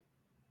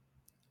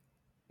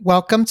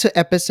Welcome to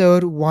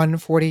episode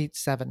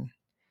 147.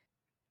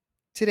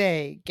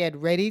 Today, get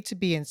ready to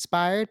be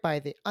inspired by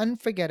the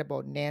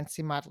unforgettable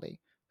Nancy Motley,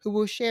 who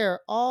will share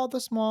all the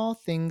small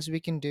things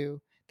we can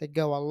do that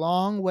go a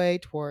long way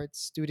towards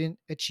student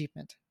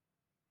achievement.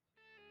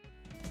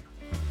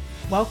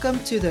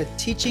 Welcome to the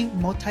Teaching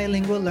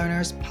Multilingual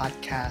Learners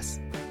podcast.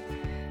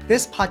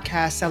 This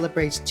podcast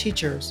celebrates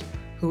teachers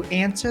who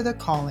answer the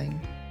calling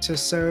to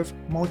serve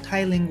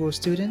multilingual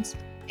students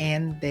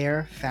and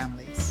their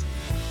families.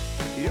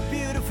 Your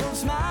beautiful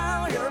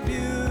smile, your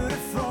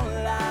beautiful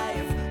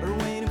life are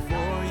waiting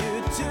for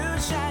you to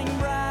shine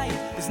bright.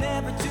 It's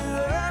never too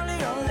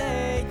early or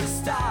late to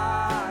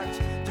start,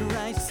 to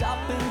rise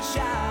up and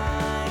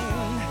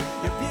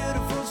shine. Your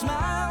beautiful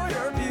smile,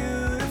 your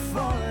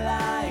beautiful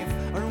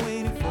life are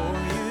waiting for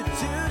you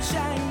to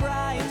shine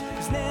bright.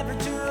 It's never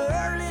too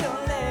early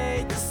or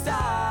late to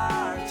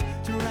start,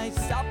 to rise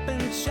up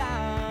and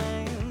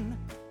shine.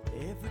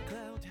 Every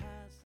cloud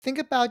has... Think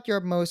about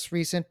your most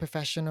recent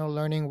professional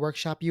learning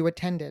workshop you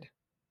attended.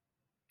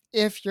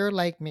 If you're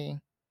like me,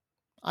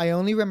 I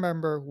only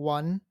remember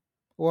one,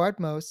 or at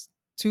most,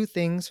 two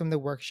things from the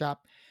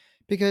workshop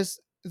because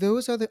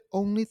those are the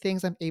only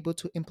things I'm able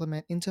to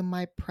implement into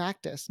my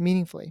practice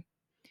meaningfully.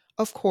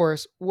 Of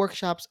course,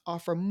 workshops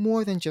offer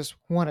more than just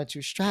one or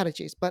two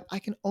strategies, but I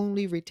can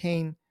only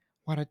retain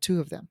one or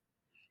two of them.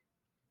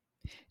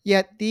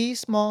 Yet these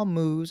small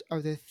moves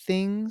are the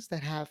things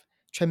that have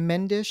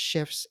tremendous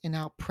shifts in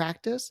our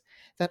practice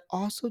that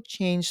also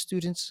change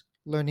students'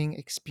 learning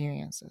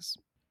experiences.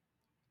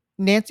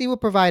 Nancy will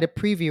provide a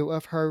preview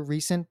of her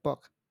recent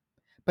book,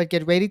 but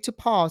get ready to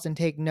pause and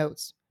take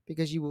notes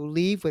because you will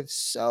leave with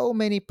so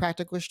many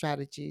practical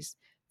strategies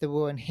that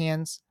will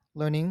enhance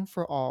learning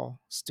for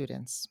all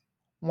students.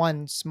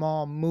 One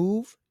small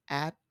move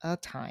at a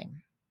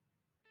time.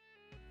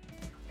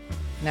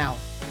 Now,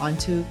 on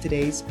to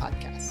today's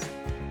podcast.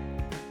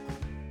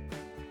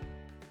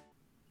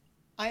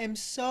 I am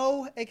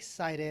so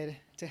excited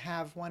to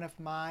have one of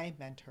my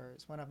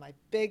mentors, one of my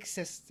big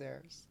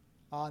sisters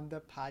on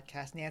the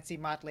podcast, Nancy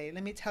Motley.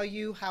 Let me tell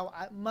you how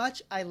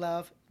much I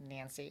love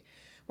Nancy.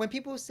 When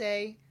people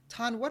say,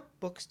 Tan, what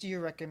books do you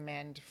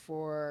recommend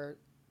for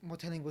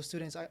multilingual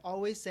students? I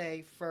always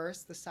say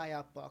first the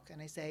SciOp book.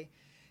 And I say,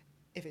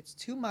 if it's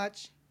too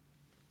much,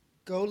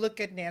 go look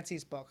at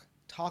Nancy's book,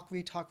 Talk,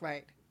 Read, Talk,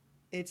 Write.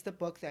 It's the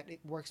book that it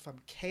works from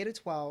K to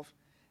 12.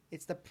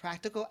 It's the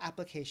practical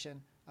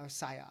application of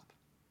SciOp.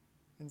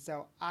 And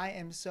so I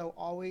am so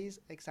always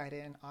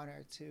excited and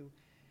honored to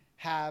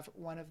have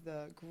one of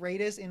the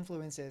greatest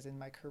influences in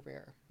my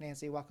career.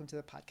 Nancy, welcome to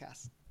the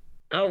podcast.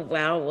 Oh,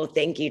 wow. Well,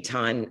 thank you,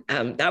 Ton.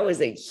 That was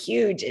a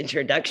huge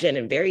introduction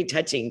and very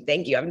touching.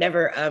 Thank you. I've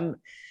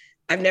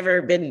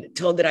never been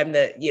told that I'm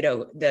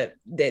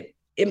the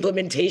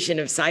implementation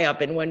of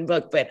SciOp in one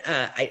book, but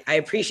I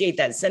appreciate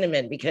that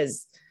sentiment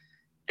because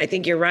I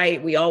think you're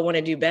right. We all want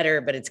to do better,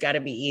 but it's got to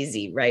be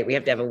easy, right? We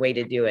have to have a way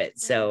to do it.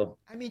 So,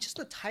 I mean, just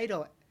the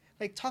title,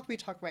 like Talk, Read,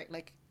 Talk, Write,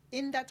 like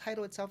in that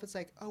title itself, it's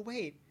like, oh,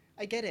 wait,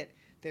 I get it.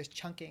 There's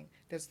chunking,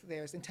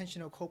 there's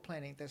intentional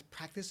co-planning, there's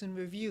practice and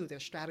review,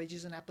 there's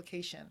strategies and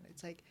application.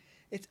 It's like,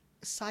 it's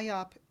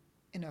PSYOP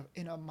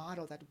in a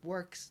model that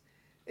works.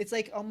 It's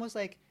like almost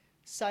like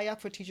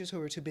PSYOP for teachers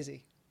who are too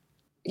busy.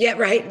 yeah,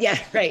 right. Yeah,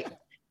 right.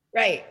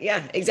 Right.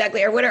 Yeah,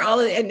 exactly. Or what are all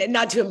of, and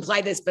not to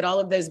imply this, but all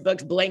of those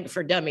books blank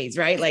for dummies,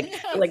 right? Like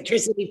Yes.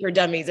 electricity for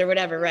dummies or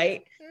whatever,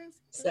 right? Yes.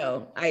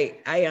 So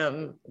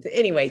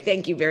anyway,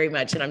 thank you very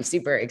much. And I'm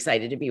super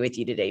excited to be with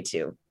you today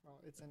too. Well,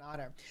 it's an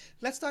honor.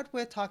 Let's start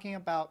with talking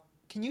about,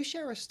 can you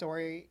share a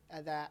story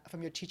that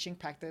from your teaching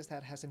practice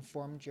that has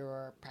informed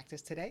your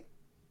practice today?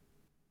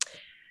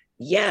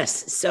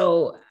 Yes.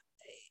 So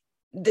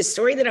the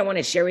story that I want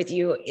to share with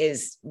you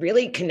is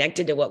really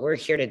connected to what we're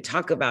here to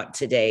talk about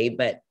today.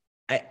 But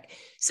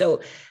so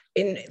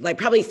in like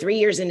probably 3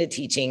 years into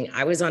teaching,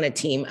 I was on a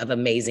team of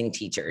amazing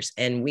teachers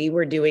and we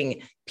were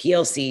doing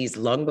PLCs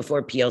long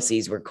before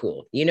PLCs were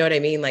cool. You know what I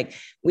mean? Like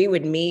we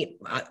would meet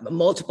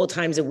multiple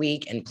times a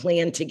week and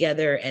plan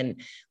together.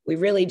 And we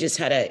really just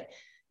had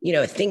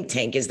a think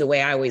tank is the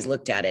way I always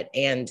looked at it.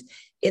 And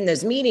in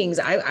those meetings,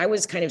 I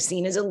was kind of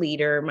seen as a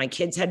leader. My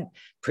kids had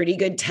pretty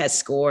good test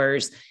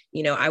scores.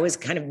 I was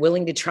kind of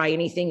willing to try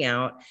anything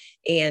out.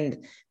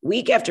 And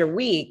week after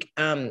week,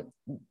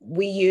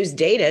 we use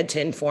data to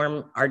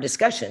inform our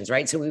discussions,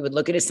 right? So we would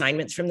look at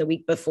assignments from the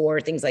week before,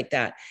 things like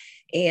that.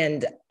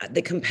 And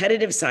the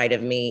competitive side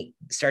of me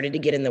started to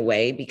get in the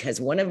way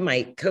because one of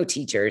my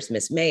co-teachers,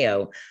 Miss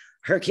Mayo,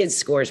 her kids'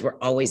 scores were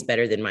always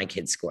better than my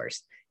kids'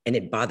 scores. And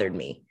it bothered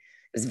me.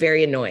 It was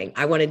very annoying.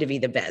 I wanted to be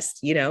the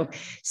best,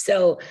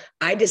 So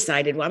I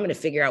decided, well, I'm going to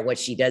figure out what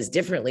she does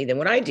differently than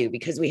what I do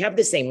because we have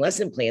the same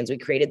lesson plans. We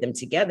created them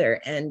together.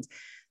 And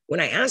when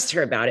I asked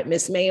her about it,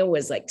 Miss Mayo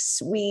was like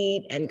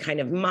sweet and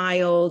kind of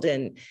mild.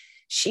 And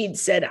she'd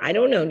said, I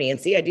don't know,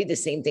 Nancy, I do the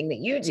same thing that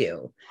you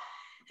do.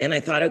 And I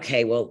thought,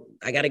 okay, well,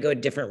 I got to go a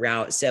different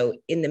route. So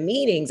in the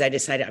meetings, I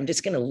decided I'm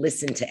just going to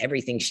listen to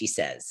everything she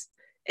says.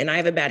 And I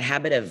have a bad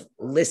habit of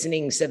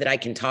listening so that I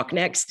can talk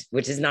next,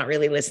 which is not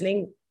really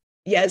listening.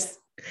 Yes.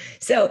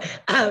 So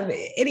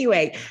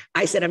anyway,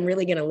 I said, I'm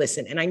really going to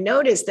listen. And I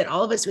noticed that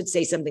all of us would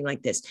say something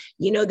like this,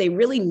 they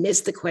really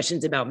miss the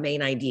questions about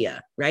main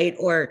idea, right?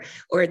 Or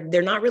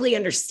they're not really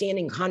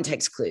understanding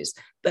context clues.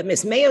 But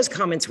Miss Mayo's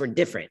comments were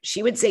different.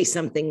 She would say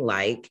something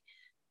like,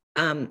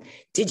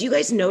 did you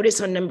guys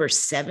notice on number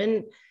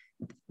 7,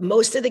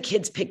 most of the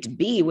kids picked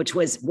B, which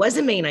was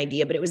a main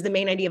idea, but it was the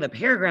main idea of a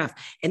paragraph.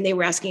 And they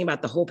were asking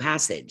about the whole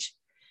passage.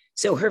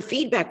 So her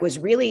feedback was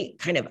really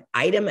kind of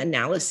item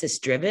analysis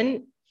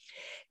driven.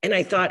 And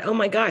I thought, oh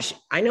my gosh,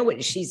 I know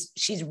what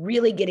she's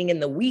really getting in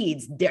the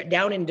weeds,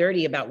 down and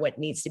dirty about what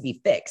needs to be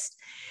fixed.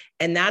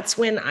 And that's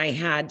when I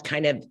had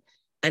kind of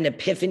an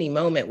epiphany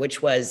moment,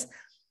 which was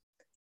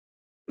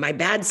my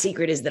bad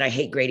secret is that I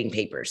hate grading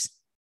papers.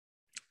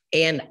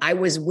 And I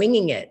was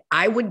winging it.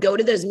 I would go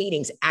to those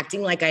meetings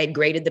acting like I had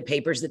graded the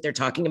papers that they're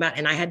talking about,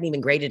 and I hadn't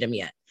even graded them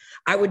yet.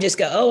 I would just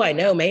go, oh, I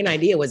know, main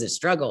idea was a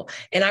struggle.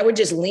 And I would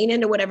just lean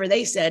into whatever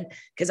they said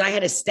because I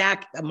had a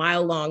stack a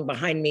mile long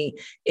behind me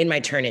in my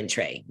turn-in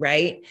tray,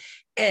 right?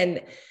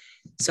 And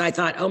so I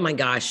thought, oh my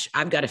gosh,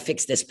 I've got to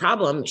fix this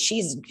problem.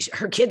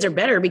 Her kids are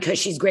better because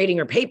she's grading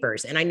her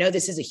papers. And I know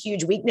this is a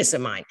huge weakness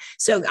of mine.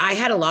 So I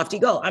had a lofty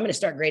goal. I'm going to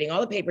start grading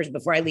all the papers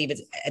before I leave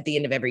at the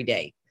end of every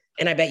day.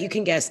 And I bet you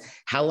can guess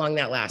how long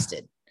that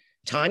lasted.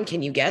 Ton,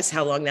 can you guess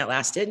how long that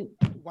lasted?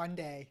 One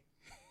day.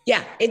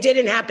 Yeah, it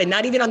didn't happen.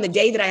 Not even on the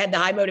day that I had the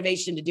high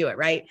motivation to do it,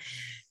 right?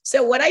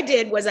 So what I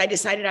did was I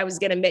decided I was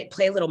going to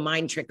play a little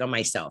mind trick on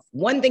myself.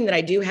 One thing that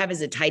I do have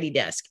is a tidy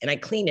desk, and I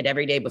clean it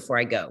every day before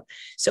I go.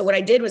 So what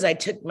I did was I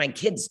took my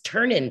kids'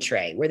 turn-in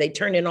tray where they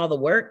turn in all the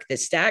work, the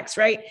stacks,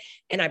 right?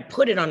 And I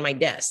put it on my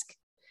desk.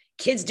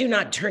 Kids do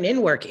not turn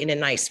in work in a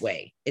nice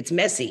way. It's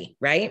messy,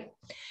 right?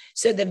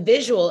 So the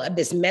visual of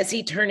this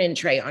messy turn-in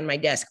tray on my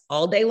desk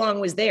all day long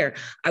was there.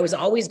 I was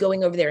always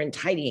going over there and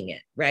tidying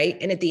it, right?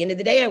 And at the end of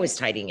the day, I was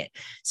tidying it.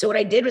 So what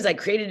I did was I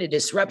created a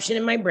disruption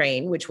in my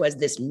brain, which was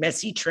this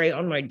messy tray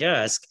on my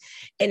desk.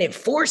 And it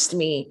forced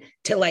me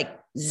to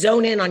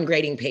zone in on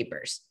grading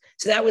papers.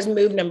 So that was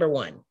move number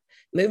 1.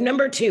 Move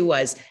number 2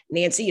 was,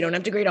 Nancy, you don't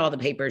have to grade all the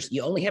papers.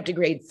 You only have to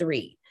grade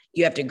 3.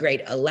 You have to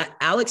grade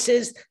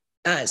Alex's,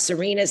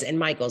 Serena's, and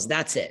Michael's.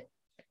 That's it.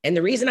 And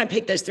the reason I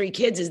picked those 3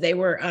 kids is they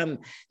were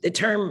the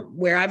term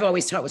where I've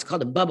always taught was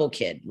called a bubble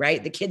kid,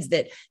 right? The kids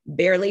that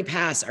barely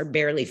pass or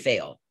barely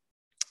fail,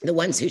 the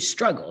ones who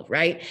struggle,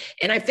 right?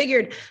 And I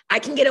figured I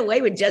can get away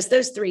with just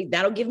those 3.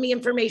 That'll give me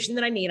information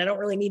that I need. I don't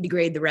really need to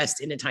grade the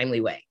rest in a timely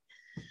way.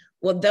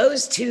 Well,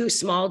 those 2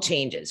 small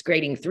changes,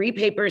 grading 3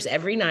 papers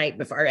every night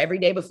or every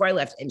day before I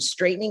left and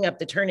straightening up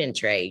the turn-in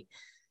tray,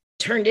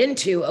 turned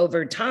into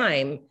over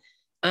time,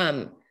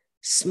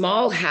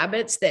 small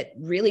habits that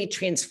really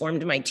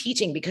transformed my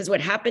teaching. Because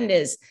what happened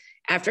is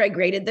after I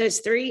graded those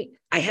 3,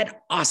 I had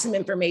awesome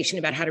information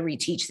about how to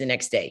reteach the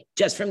next day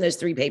just from those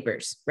 3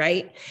 papers,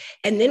 right?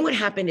 And then what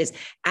happened is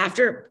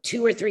after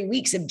 2 or 3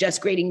 weeks of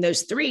just grading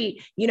those 3,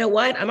 you know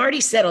what? I'm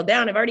already settled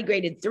down. I've already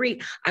graded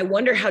 3. I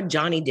wonder how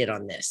Johnny did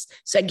on this.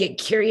 So I'd get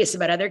curious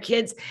about other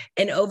kids.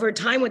 And over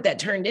time, what that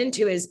turned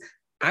into is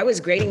I was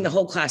grading the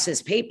whole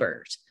class's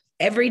papers.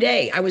 Every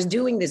day I was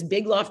doing this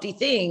big lofty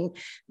thing,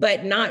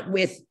 but not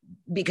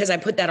because I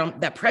put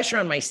that pressure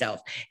on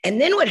myself. And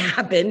then what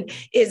happened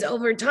is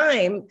over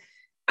time,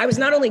 I was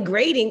not only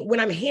grading, when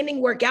I'm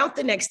handing work out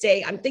the next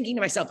day, I'm thinking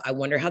to myself, I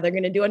wonder how they're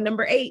going to do on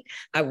number 8.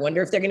 I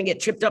wonder if they're going to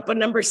get tripped up on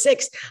number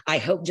 6. I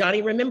hope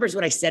Johnny remembers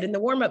what I said in the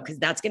warm-up because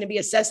that's going to be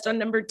assessed on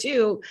number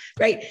 2,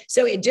 right?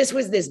 So it just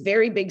was this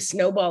very big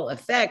snowball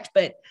effect,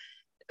 but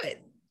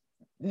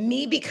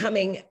me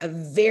becoming a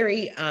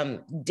very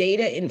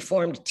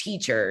data-informed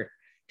teacher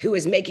who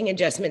is making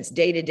adjustments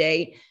day to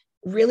day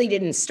really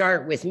didn't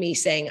start with me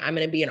saying, I'm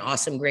going to be an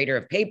awesome grader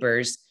of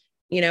papers.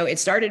 It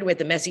started with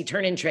the messy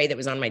turn-in tray that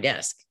was on my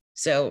desk.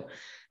 So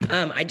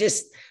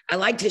I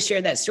like to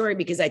share that story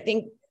because I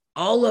think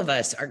all of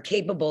us are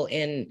capable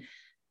in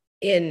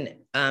the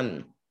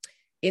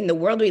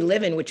world we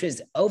live in, which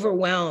was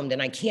overwhelmed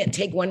and I can't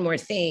take one more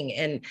thing.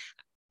 And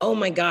oh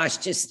my gosh,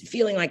 just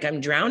feeling like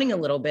I'm drowning a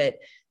little bit.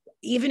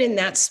 Even in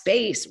that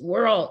space,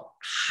 we're all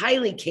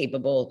highly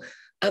capable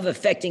of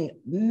affecting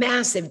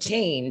massive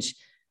change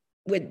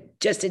with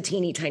just a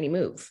teeny tiny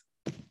move.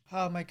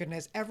 Oh my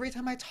goodness. Every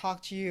time I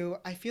talk to you,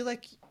 I feel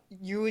like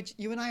you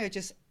and I are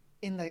just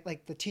in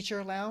the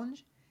teacher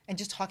lounge and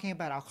just talking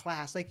about our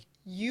class. Like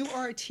you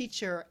are a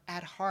teacher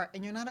at heart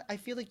and you're not, I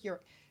feel like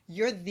you're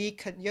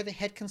the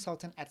head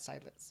consultant at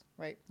Sightlets,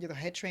 right? You're the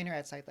head trainer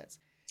at Sightlets.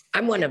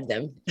 I'm one of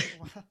them.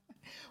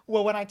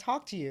 Well, when I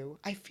talk to you,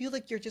 I feel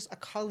like you're just a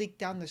colleague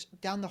down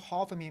the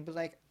hall from me and be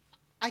like,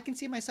 I can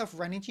see myself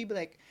running to you, be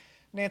like,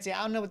 Nancy,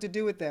 I don't know what to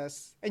do with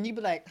this. And you'd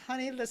be like,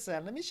 honey,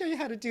 listen, let me show you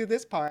how to do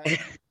this part.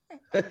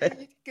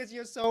 Because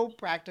you're so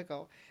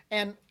practical.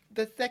 And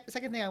the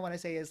second thing I want to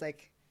say is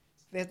like,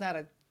 there's not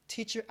a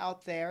teacher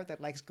out there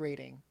that likes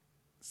grading.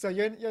 So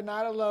you're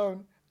not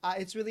alone.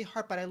 It's really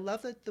hard, but I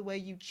love the way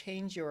you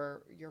change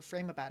your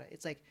frame about it.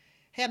 It's like,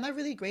 hey, I'm not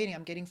really grading,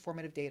 I'm getting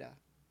formative data.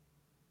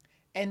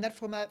 And that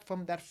from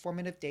that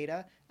formative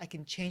data, I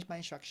can change my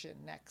instruction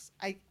next.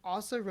 I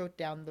also wrote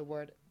down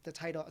the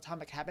title,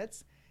 Atomic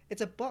Habits.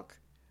 It's a book.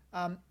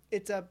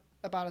 It's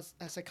about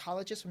a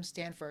psychologist from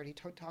Stanford. He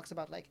talks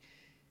about like,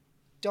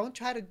 don't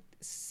try to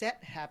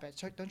set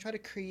habits. Don't try to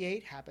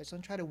create habits.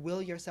 Don't try to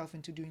will yourself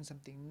into doing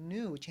something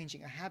new,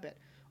 changing a habit.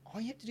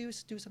 All you have to do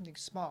is do something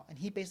small. And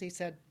he basically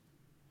said,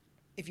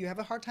 if you have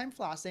a hard time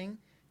flossing,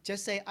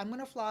 just say, I'm going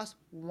to floss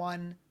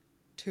one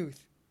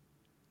tooth.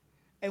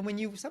 And when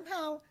you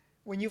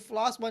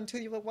floss one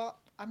tooth, you're like, well,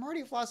 I'm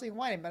already flossing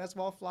one, I might as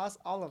well floss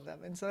all of them.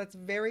 And so that's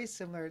very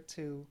similar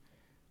to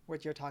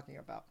what you're talking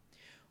about.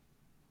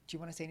 Do you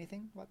want to say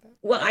anything about that?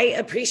 Well, I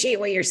appreciate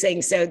what you're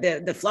saying. So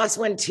the floss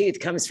one tooth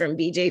comes from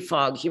BJ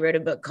Fogg. He wrote a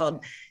book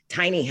called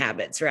Tiny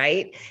Habits,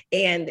 right?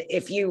 And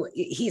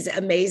he's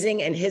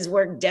amazing, and his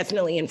work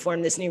definitely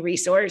informed this new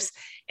resource.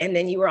 And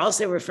then you were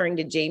also referring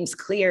to James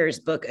Clear's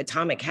book,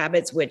 Atomic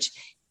Habits, which,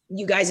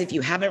 you guys, if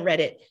you haven't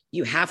read it,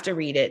 you have to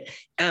read it.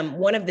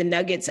 One of the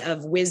nuggets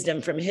of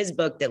wisdom from his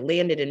book that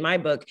landed in my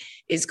book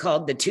is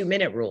called the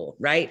 2-minute rule,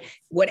 right?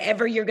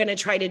 Whatever you're going to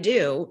try to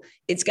do,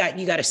 you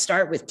got to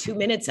start with 2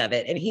 minutes of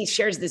it. And he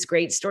shares this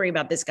great story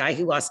about this guy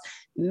who lost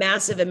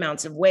massive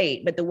amounts of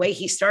weight. But the way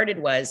he started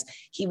was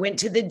he went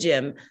to the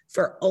gym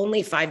for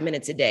only 5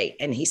 minutes a day,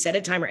 and he set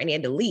a timer and he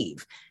had to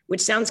leave,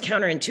 which sounds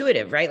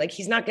counterintuitive, right? Like,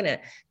 he's not going to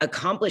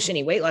accomplish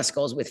any weight loss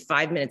goals with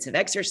 5 minutes of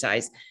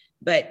exercise.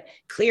 But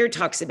Clear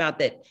talks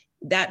about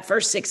that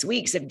first 6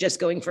 weeks of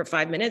just going for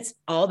 5 minutes,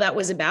 all that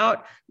was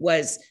about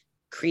was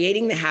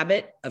creating the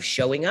habit of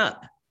showing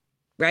up,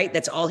 right?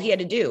 That's all he had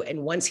to do.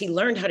 And once he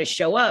learned how to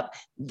show up,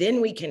 then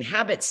we can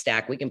habit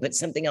stack. We can put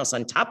something else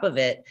on top of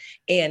it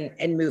and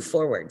move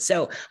forward.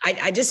 So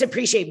I just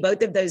appreciate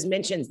both of those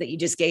mentions that you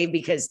just gave,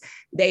 because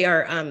they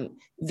are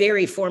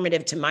very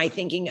formative to my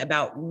thinking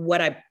about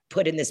what I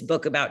put in this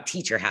book about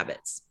teacher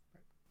habits.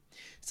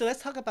 So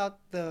let's talk about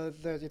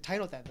the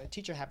title then, the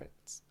teacher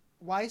habits.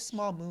 Why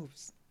small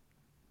moves?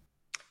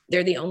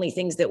 They're the only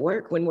things that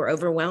work when we're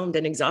overwhelmed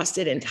and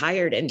exhausted and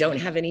tired and don't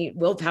have any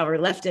willpower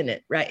left in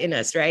it, right, in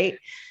us, right?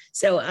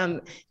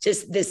 So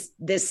just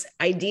this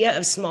idea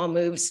of small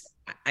moves,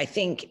 I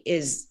think,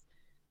 is,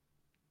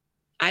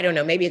 I don't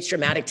know, maybe it's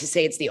dramatic to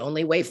say it's the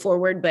only way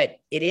forward, but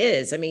it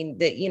is. I mean,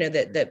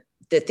 the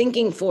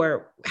thinking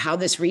for how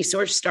this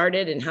resource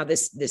started and how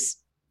this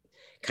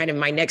kind of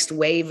my next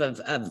wave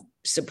of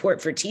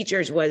support for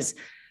teachers was,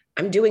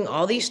 I'm doing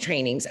all these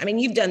trainings. I mean,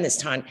 you've done this,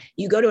 Ton.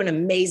 You go to an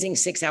amazing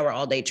 6-hour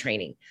all-day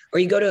training,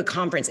 or you go to a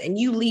conference and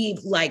you leave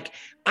like,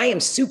 I am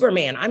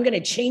Superman. I'm going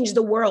to change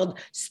the world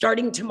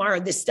starting tomorrow.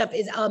 This stuff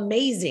is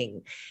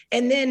amazing.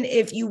 And then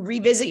if you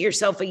revisit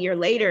yourself a year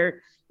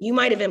later, you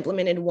might have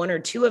implemented 1 or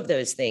 2 of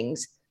those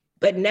things,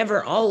 but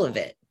never all of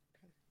it.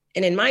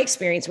 And in my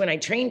experience, when I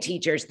train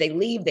teachers, they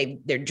leave, they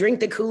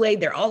drink the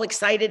Kool-Aid, they're all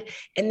excited.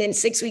 And then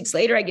 6 weeks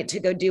later, I get to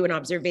go do an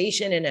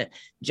observation and a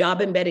job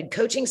embedded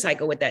coaching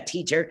cycle with that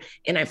teacher.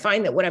 And I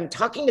find that what I'm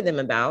talking to them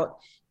about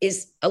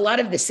is a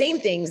lot of the same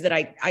things that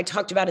I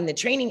talked about in the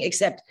training,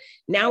 except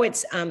now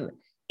it's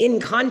in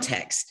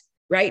context.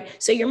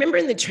 Right. So you remember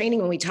in the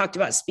training when we talked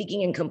about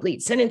speaking in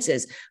complete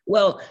sentences?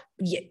 Well,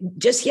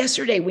 just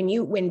yesterday,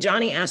 when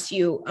Johnny asked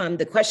you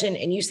the question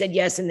and you said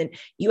yes, and then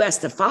you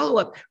asked the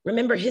follow-up,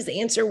 remember his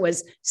answer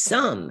was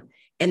some.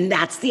 And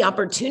that's the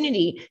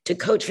opportunity to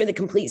coach for the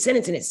complete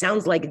sentence. And it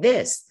sounds like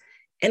this.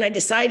 And I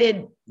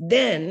decided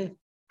then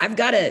I've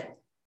got to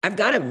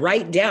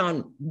write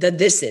down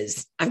this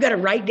is. I've got to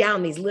write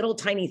down these little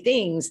tiny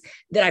things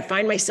that I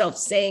find myself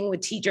saying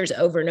with teachers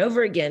over and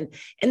over again.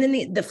 And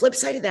then the flip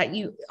side of that,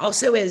 you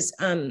also is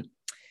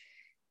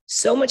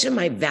so much of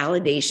my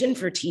validation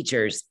for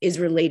teachers is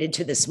related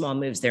to the small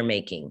moves they're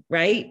making,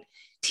 right?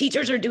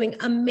 Teachers are doing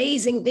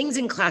amazing things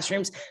in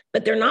classrooms,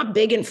 but they're not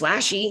big and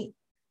flashy,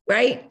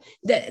 right?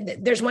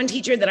 There's one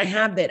teacher that I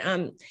have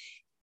that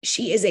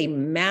she is a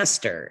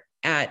master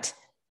at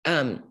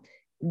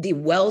the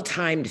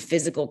well-timed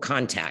physical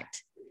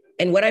contact.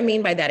 And what I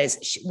mean by that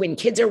is when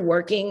kids are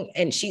working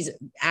and she's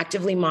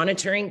actively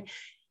monitoring,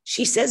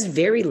 she says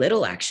very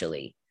little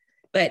actually,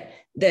 but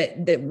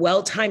the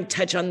well-timed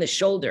touch on the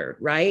shoulder,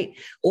 right?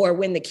 Or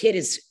when the kid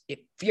is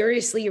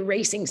furiously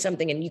erasing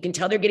something and you can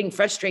tell they're getting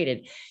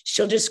frustrated,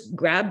 she'll just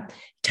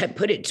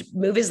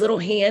move his little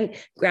hand,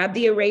 grab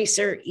the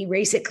eraser,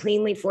 erase it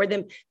cleanly for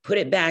them, put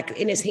it back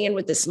in his hand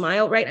with a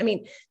smile, right? I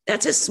mean,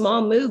 that's a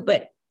small move,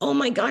 but oh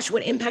my gosh,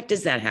 what impact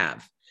does that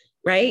have?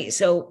 Right.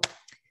 So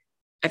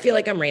I feel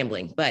like I'm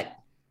rambling, but.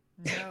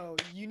 No,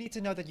 you need to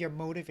know that you're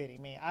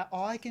motivating me.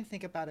 All I can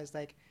think about is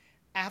like,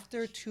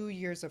 after 2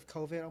 years of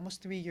COVID,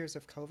 almost 3 years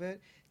of COVID,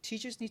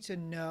 teachers need to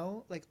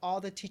know, like all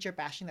the teacher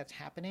bashing that's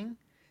happening,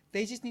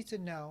 they just need to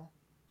know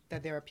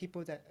that there are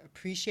people that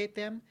appreciate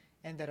them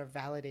and that are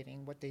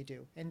validating what they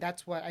do. And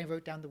that's what I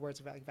wrote down the words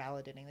about, like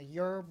validating. Like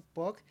your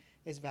book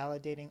is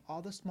validating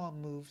all the small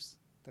moves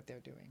that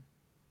they're doing.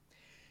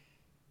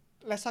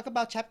 Let's talk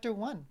about chapter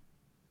 1.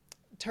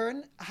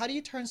 How do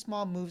you turn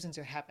small moves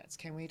into habits?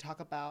 Can we talk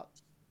about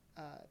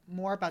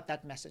more about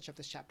that message of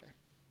this chapter?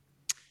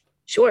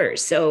 Sure.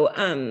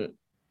 So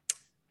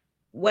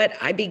what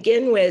I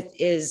begin with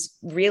is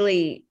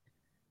really,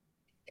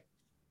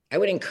 I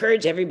would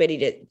encourage everybody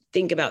to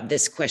think about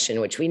this question,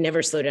 which we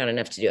never slow down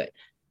enough to do it.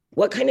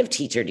 What kind of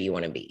teacher do you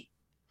want to be?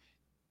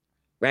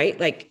 Right?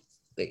 Like,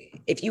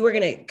 if you were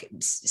going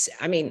to,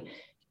 I mean,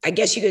 I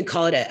guess you could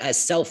call it a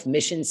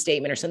self-mission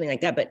statement or something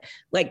like that. But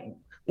like,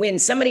 when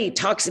somebody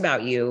talks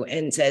about you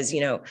and says,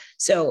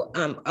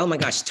 oh my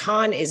gosh,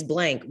 Ton is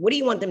blank, what do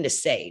you want them to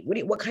say?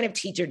 What kind of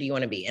teacher do you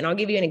want to be? And I'll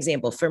give you an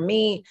example. For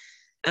me,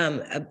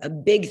 a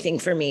big thing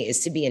for me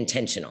is to be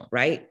intentional,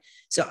 right?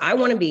 So I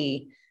want to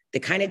be the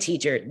kind of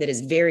teacher that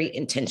is very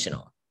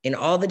intentional in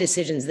all the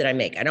decisions that I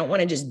make. I don't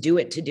want to just do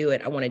it to do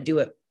it. I want to do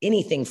it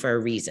anything for a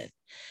reason.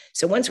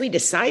 So once we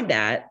decide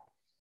that,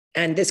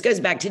 and this goes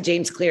back to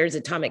James Clear's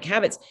Atomic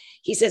Habits,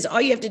 he says,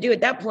 all you have to do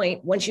at that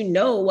point, once you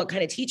know what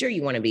kind of teacher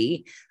you want to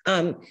be,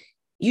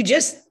 you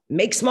just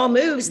make small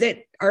moves that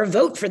are a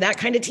vote for that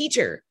kind of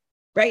teacher,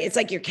 right? It's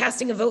like you're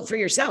casting a vote for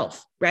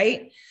yourself,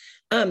 right?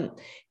 And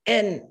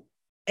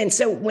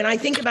so when I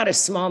think about a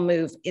small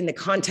move in the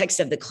context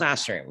of the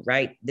classroom,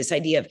 right, this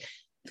idea of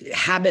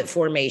habit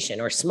formation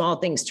or small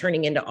things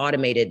turning into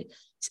automated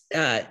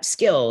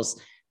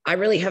skills, I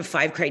really have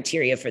 5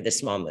 criteria for the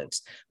small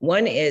moves.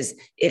 One is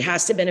it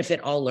has to benefit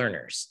all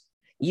learners.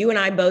 You and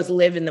I both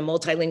live in the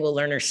multilingual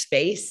learner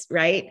space,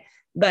 right?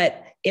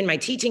 But in my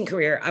teaching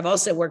career, I've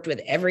also worked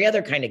with every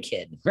other kind of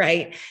kid,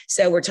 right?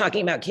 So we're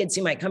talking about kids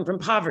who might come from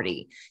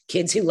poverty,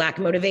 kids who lack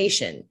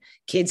motivation,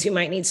 kids who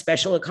might need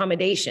special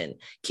accommodation,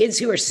 kids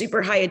who are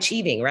super high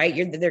achieving, right?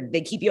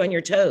 They keep you on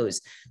your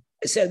toes.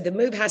 So the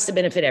move has to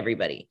benefit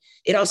everybody.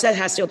 It also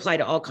has to apply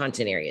to all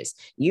content areas.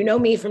 You know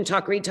me from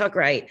Talk Read, Talk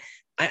Write.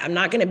 I'm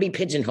not going to be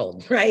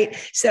pigeonholed, right?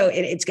 So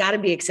it's got to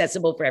be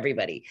accessible for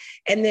everybody.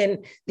 And then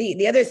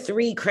the other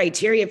 3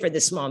 criteria for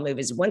the small move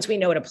is, once we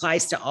know it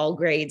applies to all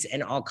grades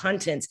and all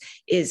contents,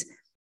 is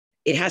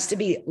it has to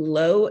be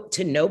low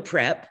to no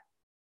prep.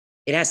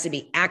 It has to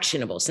be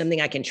actionable,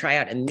 something I can try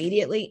out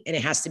immediately, and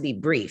it has to be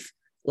brief.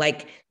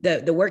 Like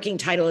the working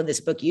title of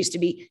this book used to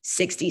be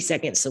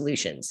 60-second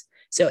solutions.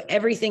 So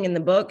everything in the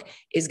book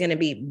is going to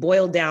be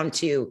boiled down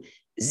to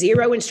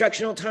 0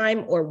 instructional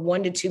time or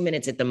 1 to 2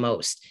 minutes at the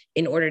most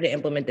in order to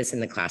implement this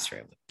in the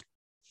classroom.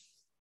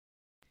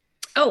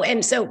 Oh,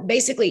 and so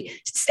basically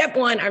chapter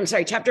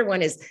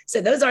 1 is,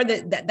 so those are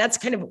that's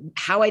kind of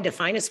how I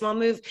define a small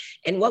move.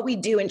 And what we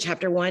do in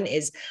chapter 1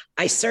 is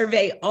I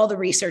survey all the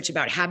research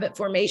about habit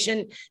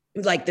formation,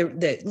 like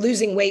the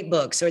losing weight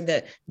books or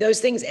those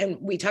things. And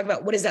we talk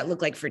about, what does that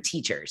look like for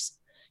teachers?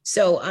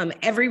 So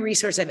every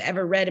resource I've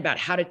ever read about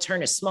how to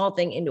turn a small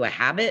thing into a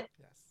habit,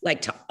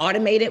 like to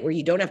automate it where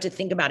you don't have to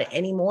think about it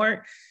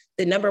anymore,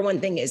 the number one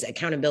thing is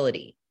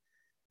accountability.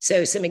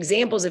 So some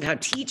examples of how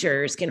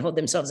teachers can hold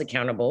themselves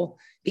accountable,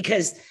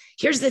 because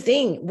here's the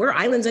thing, we're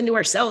islands unto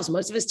ourselves.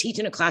 Most of us teach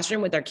in a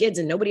classroom with our kids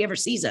and nobody ever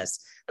sees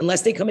us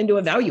unless they come in to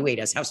evaluate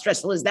us. How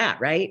stressful is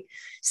that, right?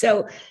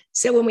 So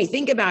when we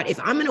think about, if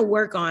I'm going to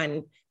work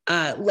on,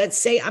 let's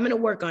say I'm going to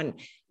work on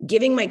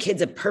giving my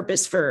kids a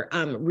purpose for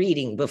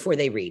reading before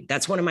they read.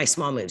 That's one of my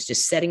small moves,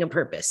 just setting a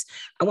purpose.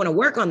 I want to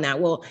work on that.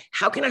 Well,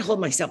 how can I hold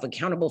myself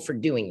accountable for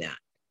doing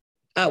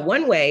that?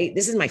 One way,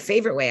 this is my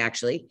favorite way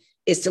actually,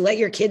 is to let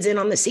your kids in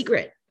on the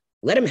secret.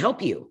 Let them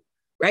help you,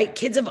 right?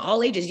 Kids of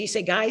all ages. You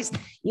say, guys,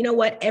 you know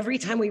what? Every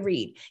time we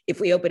read,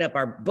 if we open up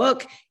our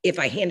book, if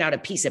I hand out a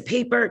piece of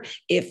paper,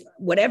 if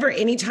whatever,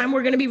 anytime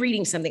we're going to be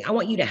reading something, I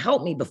want you to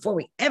help me before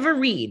we ever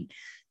read.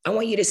 I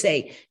want you to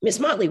say, Miss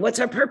Motley, what's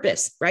our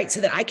purpose, right?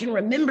 So that I can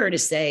remember to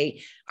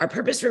say, our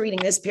purpose for reading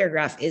this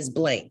paragraph is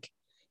blank.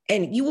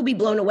 And you will be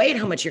blown away at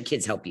how much your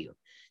kids help you.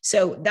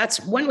 So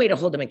that's one way to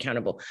hold them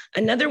accountable.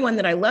 Another one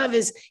that I love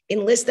is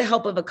enlist the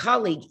help of a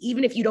colleague,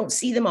 even if you don't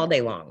see them all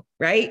day long,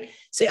 right?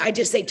 So I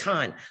just say,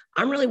 Ton,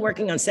 I'm really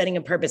working on setting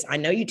a purpose. I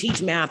know you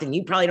teach math and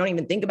you probably don't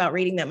even think about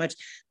reading that much,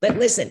 but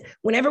listen,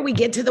 whenever we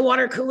get to the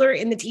water cooler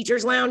in the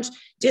teacher's lounge,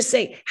 just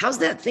say, how's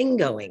that thing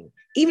going?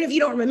 Even if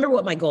you don't remember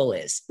what my goal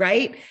is,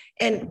 right?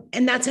 And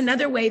that's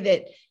another way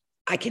that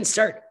I can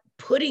start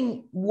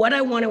putting what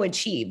I want to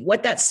achieve,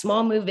 what that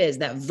small move is,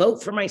 that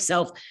vote for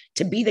myself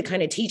to be the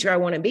kind of teacher I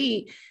want to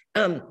be.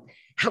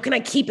 How can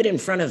I keep it in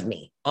front of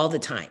me all the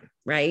time,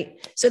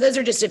 right? So those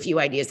are just a few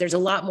ideas. There's a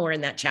lot more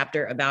in that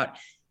chapter about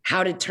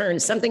how to turn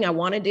something I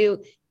want to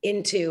do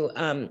into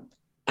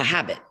a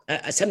habit,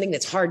 something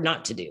that's hard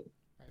not to do.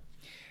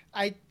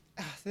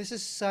 This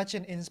is such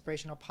an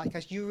inspirational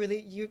podcast.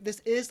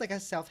 This is like a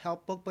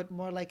self-help book, but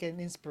more like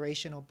an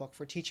inspirational book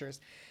for teachers.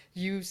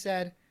 You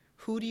said,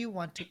 who do you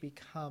want to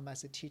become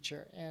as a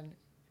teacher? And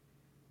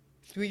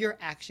through your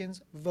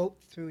actions, vote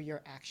through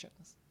your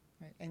actions.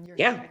 Right? And you're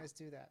helping us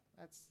do that.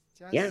 That's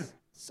just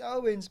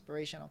so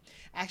inspirational.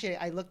 Actually,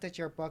 I looked at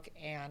your book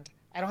and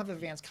I don't have the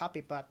advanced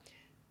copy, but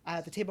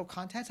the table of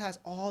contents has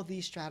all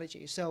these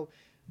strategies. So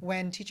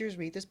when teachers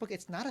read this book,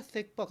 it's not a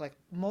thick book. Like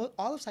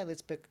all of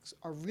Cyelet's books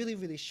are really,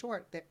 really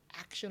short. They're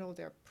actionable,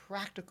 they're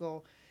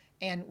practical.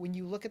 And when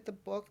you look at the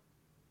book,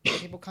 the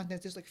table of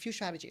contents, there's like a few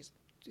strategies,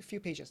 a few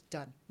pages,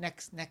 done,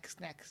 next,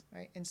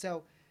 right? And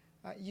so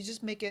you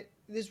just make it,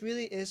 this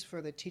really is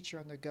for the teacher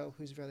on the go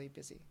who's really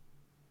busy.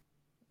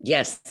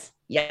 Yes,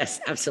 yes,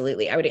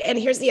 absolutely. I would. And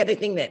here's the other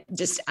thing that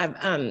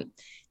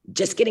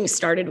just getting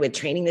started with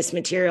training this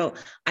material,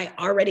 I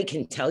already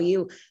can tell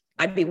you,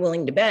 I'd be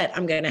willing to bet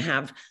I'm going to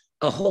have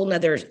a whole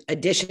nother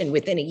edition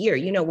within a year.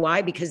 You know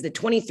why? Because the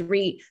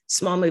 23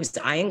 small moves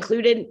I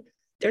included,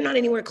 they're not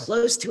anywhere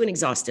close to an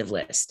exhaustive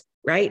list,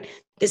 right?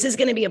 This is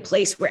going to be a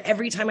place where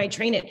every time I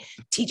train it,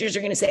 teachers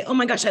are going to say, oh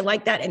my gosh, I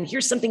like that. And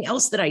here's something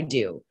else that I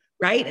do,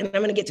 right? And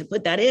I'm going to get to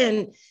put that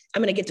in.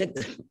 I'm going to get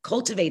to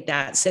cultivate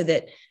that so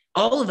that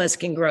all of us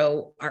can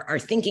grow our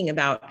thinking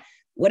about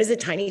what is a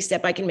tiny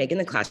step I can make in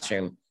the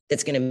classroom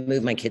that's going to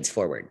move my kids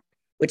forward,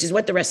 which is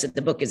what the rest of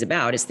the book is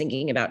about, is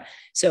thinking about,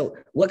 so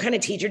what kind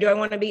of teacher do I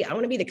want to be? I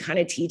want to be the kind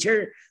of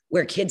teacher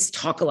where kids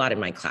talk a lot in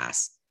my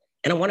class.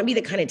 And I want to be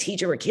the kind of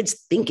teacher where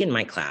kids think in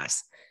my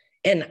class.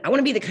 And I want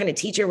to be the kind of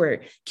teacher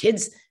where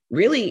kids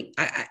really,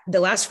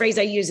 the last phrase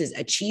I use is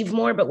achieve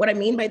more. But what I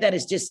mean by that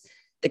is just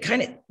the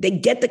kind of, they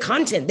get the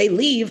content, they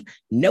leave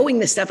knowing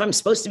the stuff I'm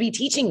supposed to be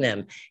teaching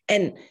them.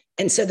 And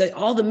so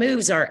all the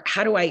moves are,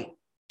 how do I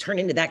turn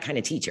into that kind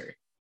of teacher?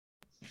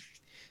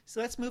 So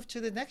let's move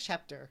to the next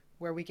chapter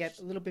where we get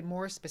a little bit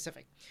more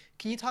specific.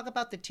 Can you talk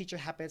about the teacher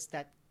habits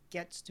that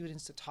get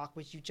students to talk,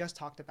 which you just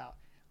talked about?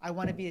 I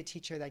want to be a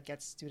teacher that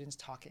gets students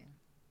talking.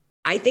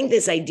 I think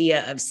this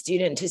idea of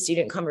student to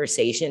student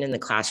conversation in the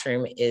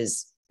classroom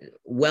is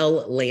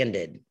well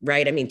landed,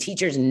 right? I mean,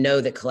 teachers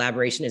know that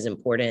collaboration is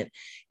important,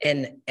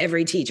 and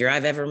every teacher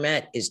I've ever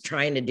met is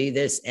trying to do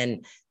this,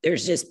 and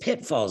there's just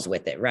pitfalls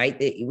with it, right?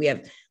 We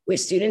have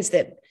students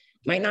that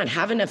might not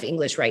have enough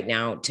English right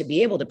now to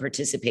be able to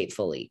participate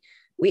fully.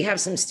 We have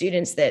some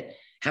students that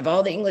have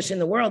all the English in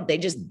the world, they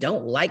just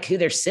don't like who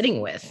they're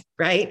sitting with,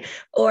 right?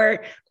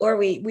 Or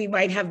we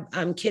might have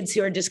kids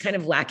who are just kind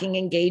of lacking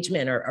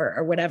engagement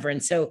or whatever.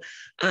 And so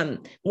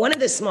one of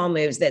the small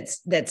moves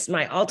that's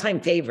my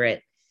all-time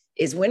favorite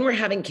is when we're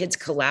having kids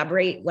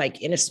collaborate,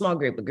 like in a small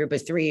group, a group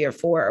of 3 or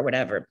 4 or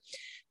whatever,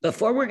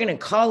 before we're going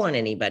to call on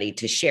anybody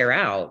to share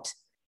out,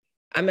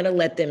 I'm going to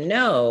let them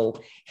know,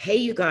 hey,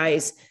 you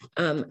guys,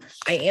 I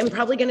am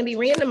probably going to be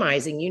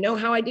randomizing. You know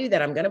how I do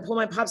that. I'm going to pull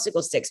my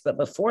popsicle sticks. But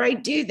before I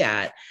do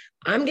that,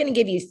 I'm going to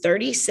give you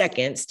 30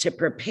 seconds to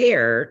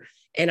prepare.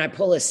 And I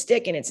pull a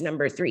stick and it's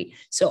number 3.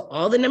 So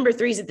all the number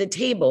 3s at the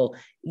table,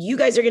 you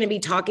guys are going to be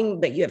talking,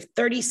 but you have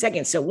 30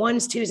 seconds. So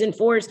 1s, 2s, and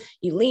 4s,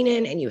 you lean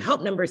in and you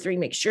help number 3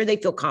 make sure they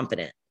feel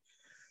confident.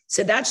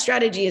 So that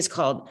strategy is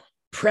called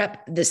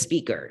prep the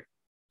speaker.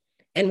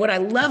 And what I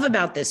love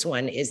about this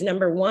one is,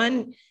 number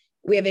 1,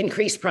 we have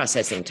increased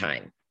processing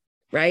time,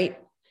 right?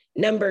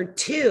 Number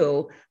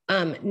 2,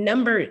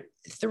 number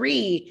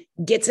 3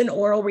 gets an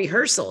oral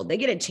rehearsal. They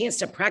get a chance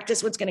to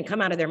practice what's going to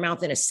come out of their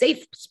mouth in a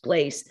safe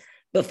place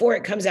before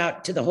it comes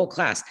out to the whole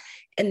class.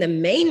 And the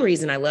main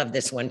reason I love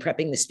this one,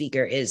 prepping the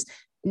speaker, is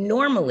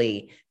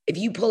normally if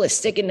you pull a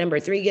stick and number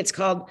 3 gets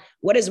called,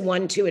 what does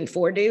 1, 2, and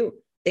 4 do?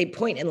 They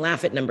point and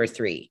laugh at number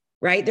 3,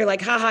 right? They're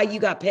like, haha, you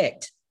got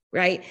picked.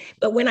 Right.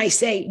 But when I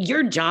say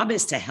your job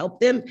is to help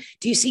them,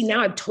 do you see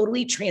now I've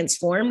totally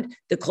transformed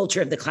the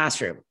culture of the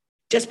classroom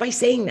just by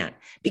saying that?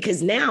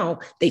 Because now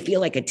they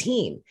feel like a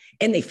team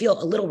and they feel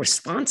a little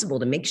responsible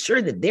to make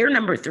sure that their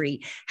number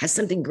 3 has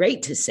something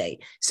great to say.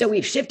 So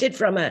we've shifted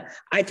from a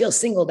I feel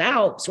singled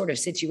out sort of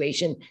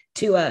situation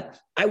to a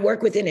I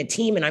work within a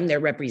team and I'm their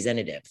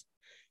representative.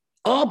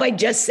 All by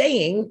just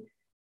saying,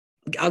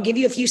 I'll give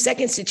you a few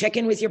seconds to check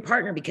in with your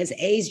partner because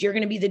A's, you're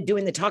going to be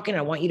doing the talking.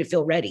 I want you to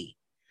feel ready.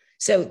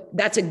 So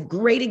that's a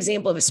great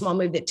example of a small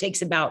move that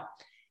takes about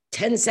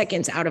 10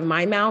 seconds out of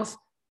my mouth,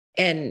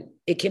 and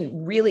it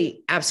can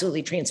really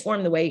absolutely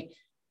transform the way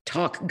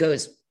talk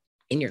goes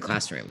in your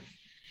classroom.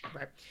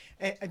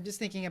 Right. I'm just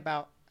thinking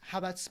about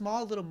how that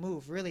small little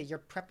move, really, you're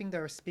prepping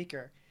their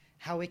speaker,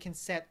 how it can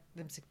set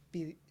them to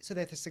be so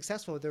that they're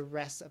successful the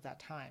rest of that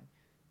time.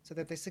 So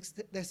that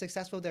they're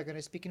successful, they're going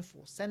to speak in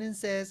full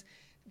sentences.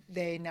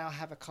 They now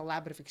have a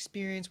collaborative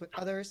experience with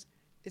others.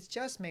 It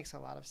just makes a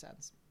lot of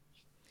sense.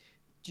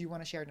 Do you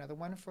want to share another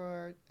one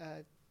for?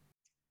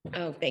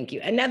 Oh, thank you.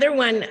 Another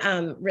one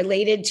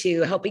related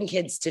to helping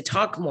kids to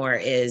talk more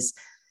is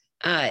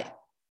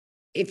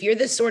if you're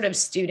the sort of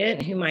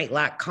student who might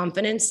lack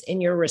confidence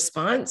in your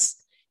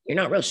response, you're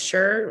not real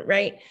sure,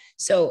 right?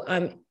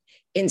 So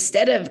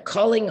instead of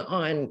calling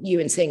on you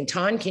and saying,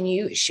 Ton, can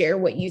you share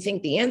what you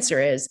think the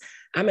answer is?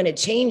 I'm going to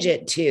change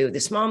it to,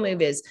 the small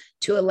move is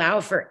to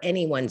allow for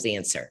anyone's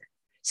answer.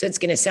 So it's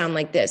going to sound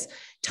like this.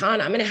 Ton,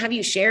 I'm going to have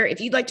you share. If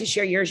you'd like to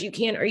share yours, you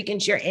can, or you can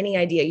share any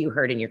idea you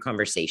heard in your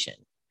conversation,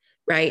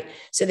 right?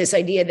 So this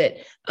idea that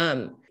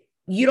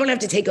you don't have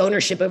to take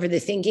ownership over the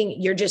thinking.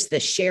 You're just the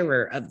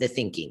sharer of the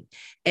thinking.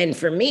 And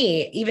for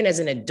me, even as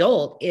an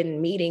adult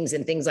in meetings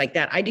and things like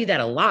that, I do that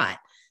a lot.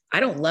 I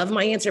don't love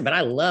my answer, but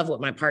I love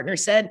what my partner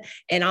said.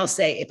 And I'll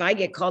say, if I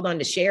get called on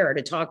to share or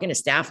to talk in a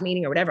staff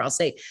meeting or whatever, I'll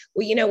say,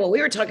 well, you know what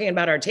we were talking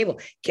about our table.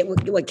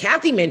 What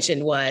Kathy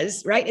mentioned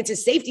was, right, it's a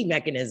safety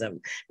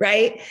mechanism,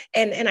 right?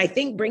 And I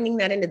think bringing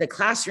that into the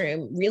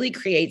classroom really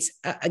creates,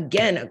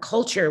 again, a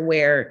culture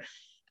where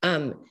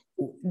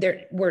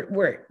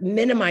we're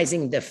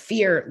minimizing the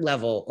fear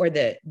level or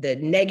the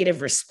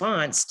negative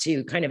response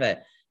to kind of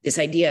this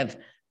idea of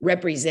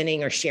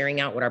representing or sharing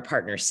out what our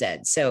partner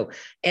said. So,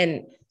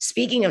 and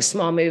speaking of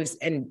small moves,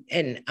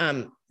 and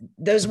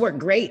those work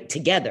great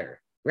together,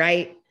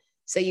 right?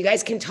 So you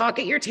guys can talk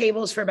at your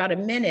tables for about a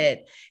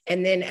minute,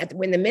 and then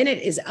when the minute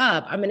is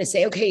up, I'm going to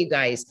say, okay, you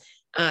guys,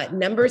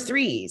 number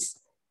threes.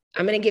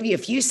 I'm going to give you a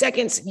few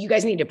seconds. You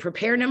guys need to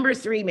prepare number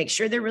three, make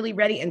sure they're really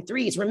ready. And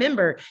threes,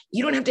 remember,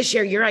 you don't have to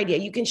share your idea.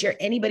 You can share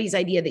anybody's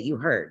idea that you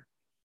heard.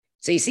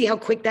 So you see how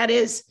quick that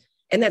is?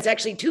 And that's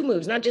actually two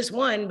moves, not just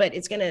one, but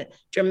it's going to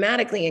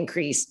dramatically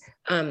increase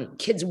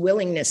kids'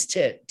 willingness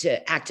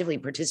to actively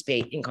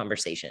participate in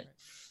conversation.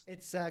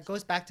 It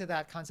goes back to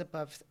that concept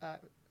of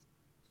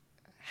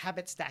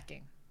habit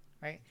stacking,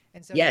 right?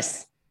 And so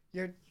yes,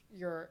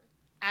 you're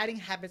adding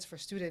habits for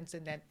students,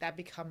 and then that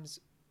becomes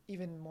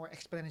even more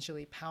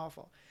exponentially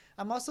powerful.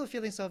 I'm also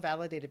feeling so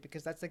validated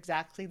because that's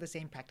exactly the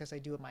same practice I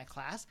do in my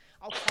class.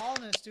 I'll call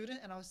on a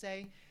student and I'll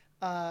say,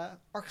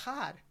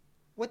 Arcad,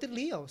 what did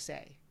Leo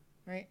say?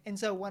 Right? And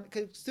so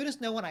cause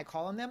students know when I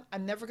call on them,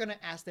 I'm never going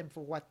to ask them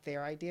for what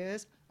their idea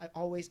is. I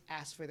always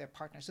ask for their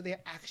partner. So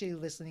they're actually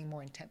listening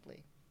more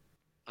intently.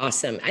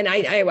 Awesome. And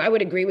I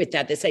would agree with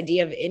that. This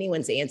idea of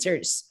anyone's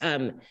answers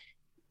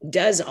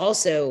does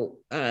also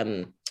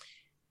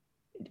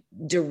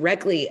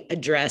directly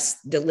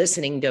address the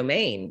listening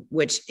domain,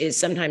 which is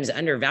sometimes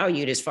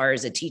undervalued as far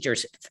as a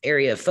teacher's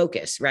area of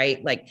focus,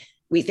 right? Like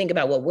we think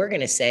about what we're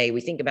going to say,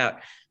 we think about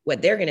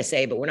what they're going to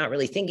say, but we're not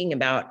really thinking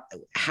about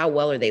how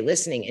well are they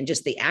listening. And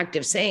just the act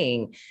of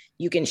saying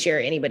you can share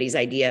anybody's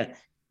idea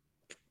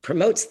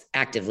promotes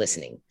active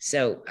listening.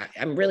 So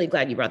I'm really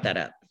glad you brought that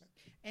up.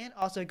 And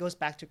also it goes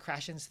back to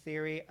Krashen's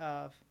theory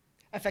of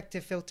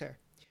affective filter.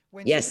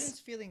 When yes. students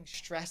feeling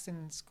stressed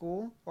in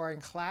school or in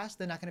class,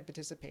 they're not going to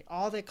participate.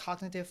 All their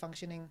cognitive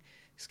functioning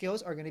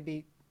skills are going to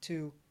be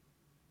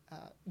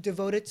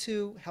devoted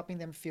to helping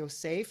them feel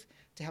safe,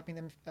 to helping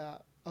them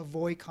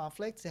avoid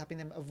conflict, to helping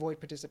them avoid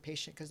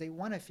participation because they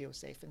want to feel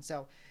safe. And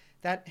so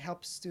that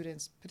helps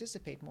students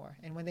participate more.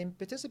 And when they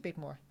participate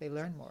more, they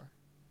learn more.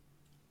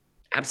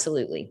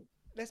 Absolutely.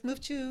 Let's move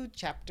to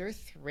chapter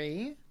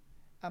 3.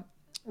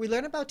 We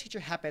learn about teacher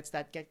habits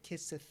that get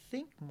kids to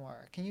think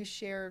more. Can you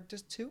share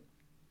just 2?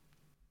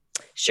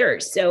 Sure.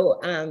 So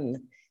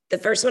the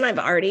first one I've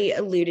already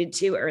alluded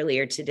to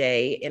earlier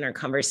today in our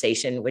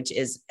conversation, which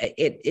is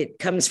it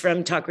comes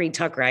from Talk Read,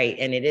 Talk Write,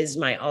 and it is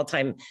my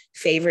all-time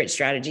favorite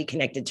strategy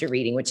connected to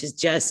reading, which is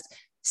just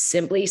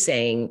simply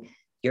saying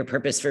your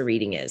purpose for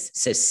reading is.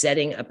 So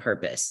setting a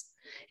purpose.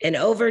 And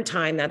over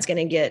time, that's going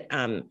to get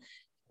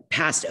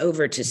passed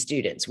over to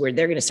students where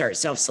they're going to start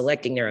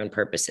self-selecting their own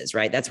purposes,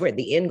 right? That's where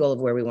the end goal of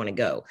where we want to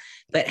go.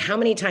 But how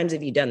many times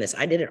have you done this?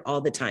 I did it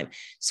all the time.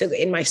 So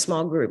in my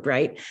small group,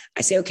 right?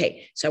 I say,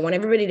 okay, so I want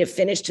everybody to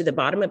finish to the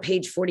bottom of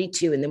page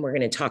 42, and then we're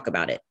going to talk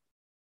about it.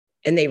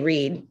 And they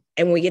read.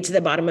 And when we get to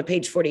the bottom of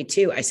page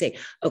 42, I say,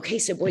 okay,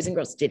 so boys and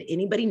girls, did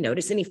anybody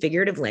notice any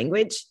figurative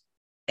language?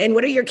 And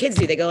what do your kids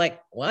do? They go like,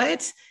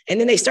 what? And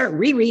then they start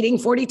rereading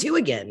 42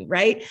 again,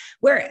 right?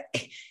 Where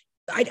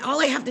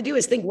all I have to do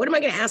is think, what am I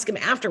going to ask them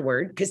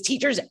afterward? Because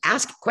teachers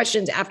ask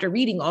questions after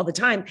reading all the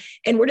time.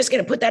 And we're just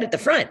going to put that at the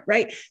front,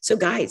 right? So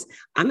guys,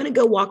 I'm going to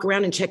go walk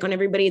around and check on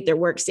everybody at their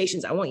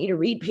workstations. I want you to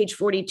read page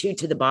 42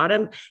 to the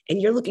bottom.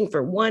 And you're looking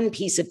for one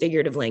piece of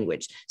figurative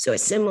language. So a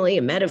simile,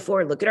 a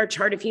metaphor, look at our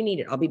chart if you need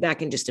it. I'll be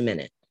back in just a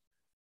minute.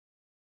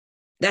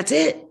 That's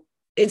it.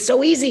 It's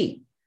so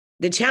easy.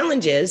 The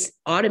challenge is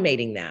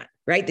automating that.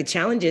 Right? The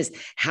challenge is,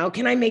 how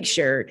can I make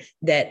sure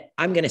that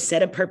I'm going to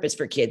set a purpose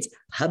for kids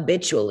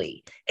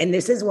habitually? And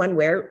this is one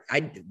where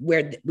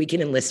we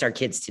can enlist our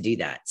kids to do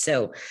that.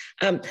 So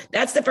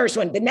that's the first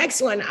one. The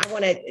next one,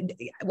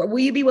 will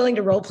you be willing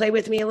to role play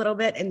with me a little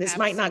bit? And this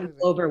Absolutely. might not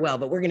go over well,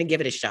 but we're going to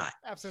give it a shot.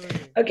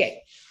 Absolutely.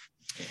 Okay.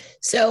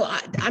 So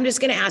I'm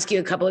just going to ask you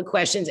a couple of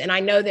questions. And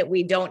I know that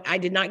I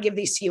did not give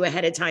these to you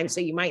ahead of time.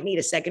 So you might need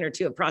a second or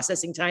two of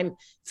processing time.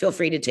 Feel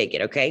free to take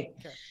it. Okay.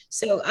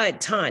 So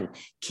Tan,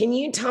 can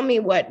you tell me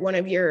what one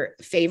of your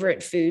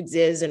favorite foods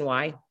is and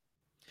why?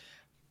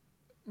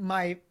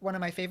 One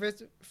of my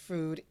favorite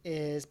food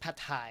is pad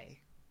thai.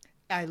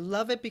 I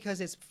love it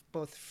because it's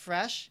both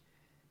fresh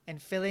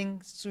and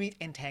filling, sweet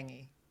and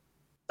tangy.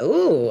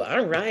 Oh,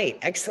 all right.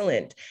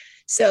 Excellent.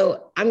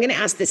 So I'm going to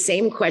ask the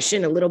same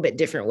question a little bit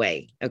different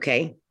way.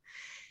 Okay.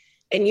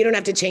 And you don't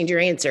have to change your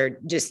answer.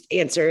 Just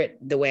answer it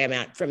the way I'm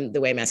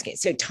asking it.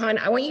 So Tan,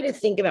 I want you to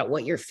think about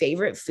what your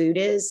favorite food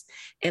is.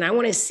 And I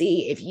want to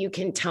see if you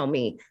can tell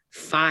me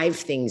 5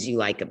 things you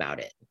like about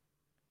it.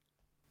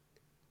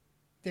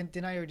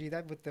 Didn't I already do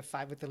that with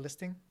the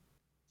listing?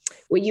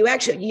 Well,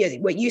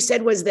 what you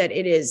said was that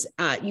it is,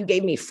 you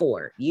gave me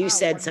 4. You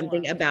said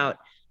something more about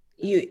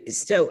you.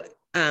 So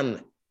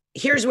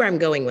here's where I'm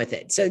going with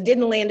it. So it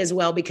didn't land as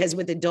well because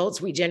with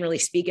adults, we generally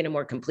speak in a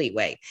more complete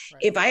way.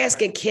 Right. If I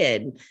ask a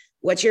kid,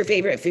 what's your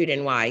favorite food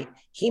and why?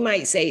 He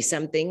might say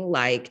something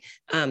like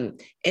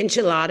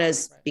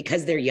enchiladas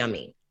because they're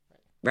yummy,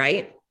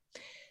 right?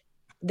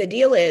 the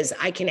deal is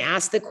I can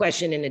ask the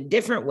question in a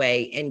different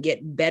way and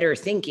get better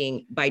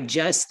thinking by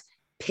just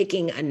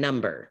picking a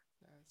number.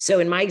 So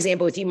in my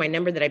example with you, my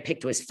number that I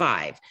picked was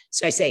 5.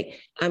 So I say,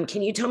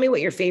 can you tell me what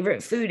your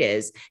favorite food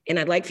is? And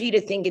I'd like for you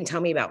to think and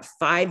tell me about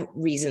 5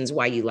 reasons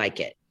why you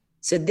like it.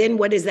 So then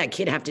what does that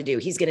kid have to do?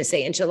 He's going to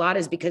say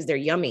enchiladas because they're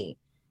yummy.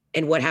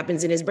 And what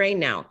happens in his brain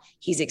now?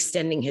 He's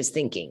extending his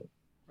thinking,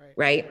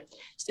 right?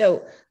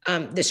 So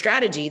the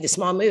strategy, the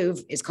small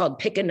move is called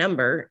pick a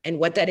number. And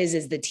what that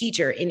is the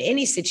teacher in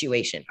any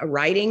situation, a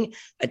writing,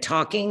 a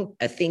talking,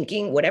 a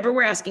thinking, whatever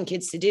we're asking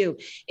kids to do,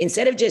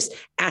 instead of just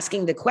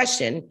asking the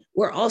question,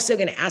 we're also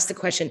going to ask the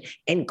question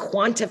and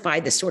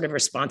quantify the sort of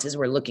responses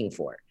we're looking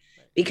for.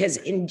 Because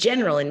in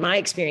general, in my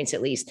experience,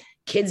 at least,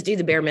 kids do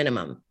the bare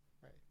minimum.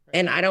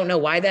 And I don't know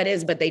why that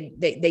is, but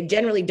they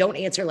generally don't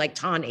answer like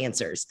Tan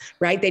answers,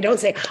 right? They don't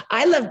say,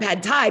 I love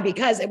pad thai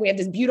because, and we have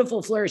this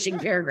beautiful flourishing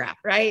paragraph,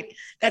 right?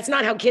 That's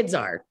not how kids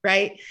are,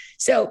 right?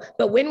 So,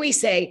 but when we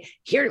say,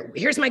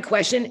 here's my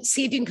question,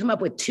 see if you can come up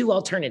with 2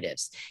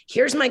 alternatives.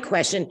 Here's my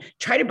question,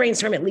 try to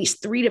brainstorm at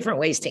least 3 different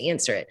ways to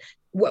answer it.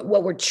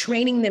 What we're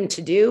training them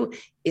to do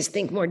is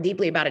think more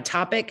deeply about a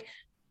topic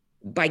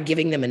by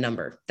giving them a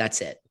number.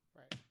 That's it.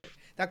 Right.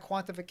 That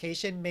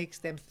quantification makes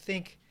them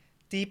think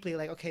deeply,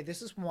 like, okay,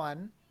 this is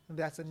one,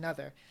 that's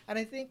another. And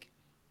I think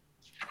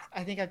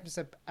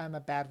I'm a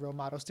bad role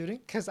model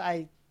student because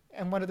I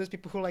am one of those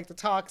people who like to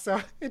talk,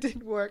 so it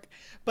didn't work.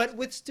 But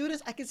with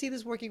students, I can see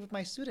this working with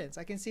my students.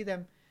 I can see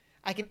them,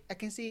 I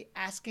can see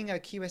asking a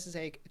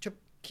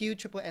Q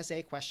triple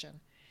essay question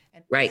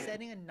and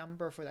setting a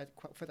number for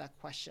that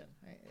question,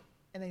 right?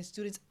 And then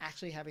students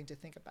actually having to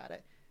think about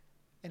it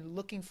and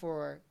looking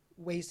for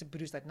ways to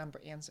produce that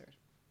number answered.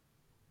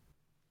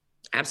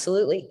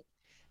 Absolutely.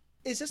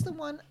 Is this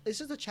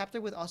the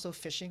chapter with also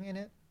fishing in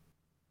it?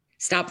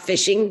 Stop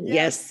fishing.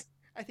 Yes.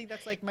 I think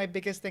that's like my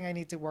biggest thing I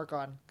need to work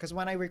on. Because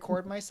when I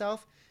record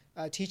myself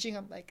teaching,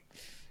 I'm like,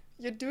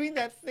 you're doing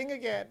that thing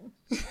again.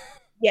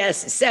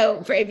 Yes.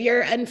 So if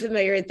you're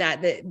unfamiliar with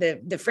that,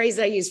 the phrase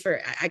that I use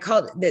I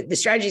call it, the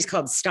strategy is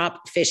called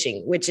stop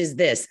fishing, which is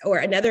this, or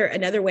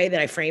another way that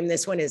I frame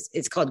this one is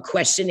it's called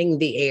questioning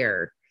the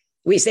air.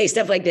 We say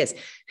stuff like this: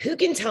 who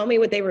can tell me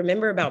what they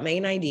remember about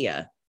main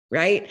idea?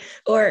 Right?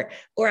 Or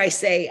I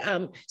say,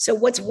 so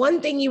what's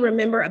one thing you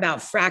remember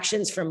about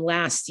fractions from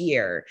last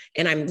year?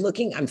 And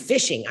I'm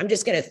fishing. I'm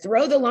just going to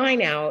throw the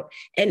line out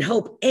and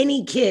hope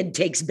any kid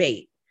takes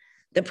bait.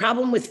 The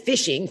problem with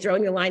fishing,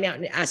 throwing the line out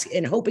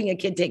and hoping a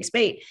kid takes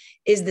bait,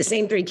 is the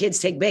same 3 kids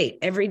take bait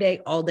every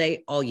day,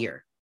 all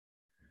year.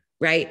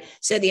 Right?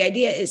 So the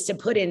idea is to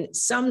put in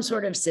some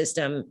sort of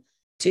system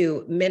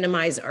to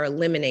minimize or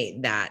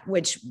eliminate that,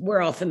 which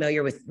we're all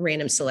familiar with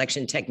random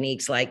selection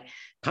techniques like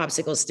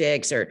popsicle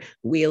sticks or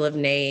wheel of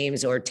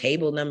names or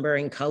table number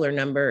and color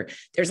number.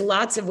 There's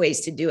lots of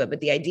ways to do it. But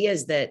the idea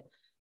is that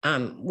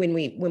when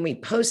we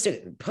pose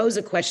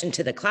a question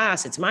to the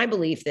class, it's my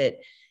belief that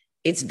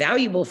it's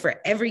valuable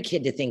for every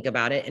kid to think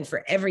about it and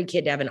for every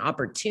kid to have an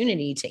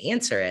opportunity to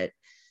answer it.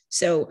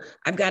 So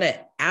I've got to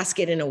ask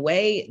it in a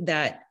way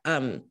that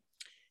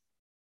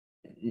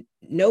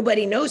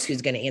nobody knows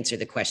who's going to answer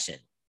the question.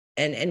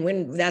 And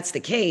when that's the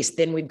case,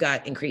 then we've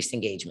got increased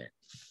engagement.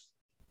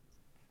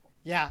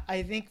 Yeah,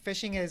 I think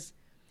fishing is,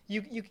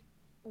 you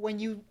when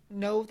you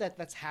know that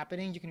that's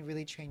happening, you can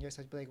really train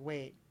yourself to be like,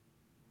 wait,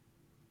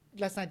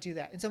 let's not do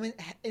that. And so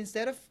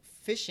instead of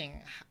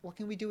fishing, what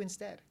can we do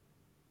instead?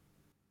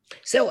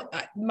 So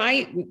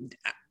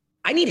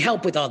I need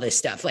help with all this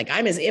stuff. Like,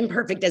 I'm as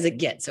imperfect as it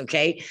gets.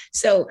 Okay.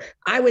 So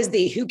I was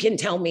the who can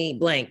tell me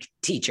blank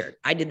teacher.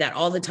 I did that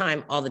all the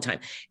time.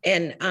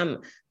 And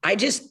I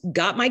just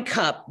got my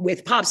cup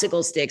with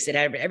popsicle sticks that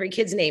had every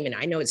kid's name. And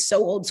I know it's so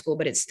old school,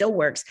 but it still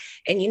works.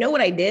 And you know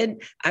what I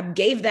did? I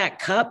gave that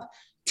cup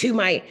to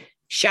my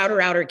shouter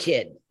outer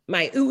kid,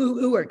 my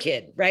ooh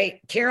kid, right?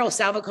 Carol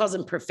Salva calls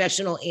them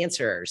professional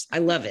answerers. I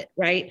love it,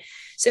 right?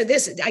 So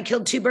I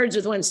killed 2 birds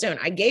with 1 stone.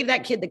 I gave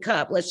that kid the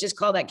cup. Let's just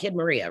call that kid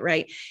Maria,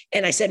 right?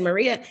 And I said,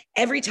 Maria,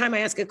 every time I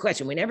ask a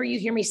question, whenever you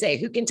hear me say,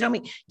 who can tell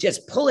me,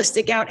 just pull a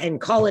stick out and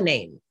call a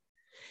name.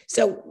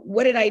 So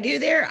what did I do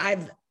there?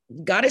 I've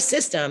got a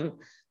system,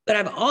 but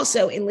I've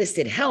also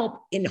enlisted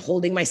help in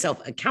holding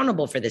myself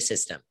accountable for the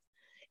system.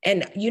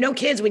 And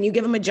kids, when you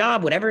give them a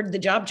job, whatever the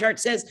job chart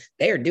says,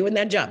 they are doing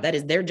that job. That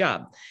is their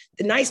job.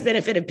 The nice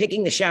benefit of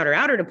picking the shouter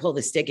outer to pull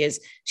the stick is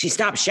she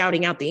stops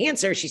shouting out the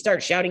answer. She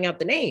starts shouting out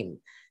the name.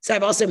 So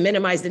I've also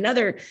minimized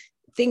another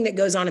thing that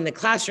goes on in the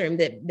classroom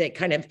that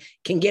kind of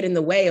can get in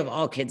the way of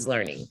all kids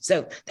learning.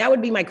 So that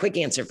would be my quick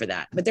answer for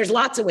that. But there's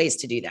lots of ways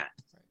to do that.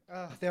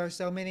 There are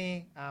so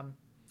many,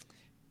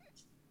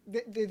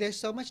 there's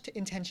so much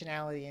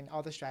intentionality in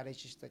all the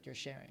strategies that you're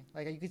sharing.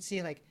 Like, you could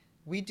see, like,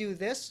 we do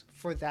this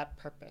for that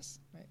purpose,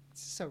 right?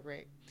 It's so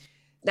great.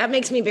 That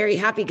makes me very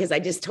happy because I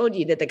just told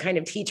you that the kind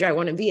of teacher I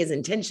want to be is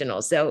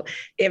intentional. So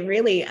it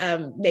really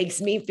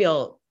makes me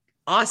feel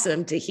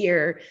awesome to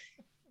hear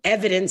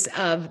evidence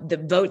of the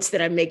votes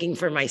that I'm making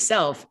for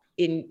myself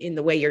in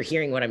the way you're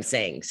hearing what I'm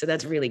saying. So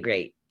that's really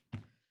great.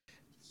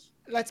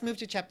 Let's move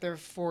to chapter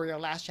 4, your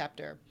last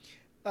chapter.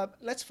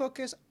 Let's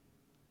focus.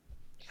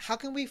 How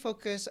can we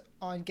focus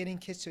on getting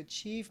kids to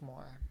achieve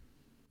more?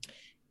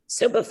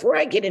 So before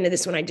I get into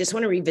this one, I just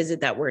want to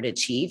revisit that word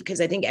achieve,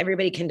 because I think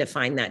everybody can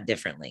define that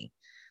differently.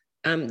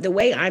 The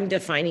way I'm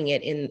defining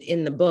it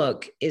in the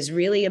book is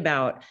really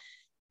about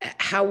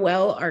how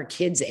well are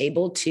kids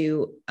able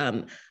to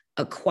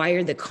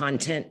acquire the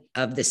content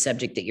of the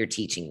subject that you're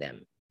teaching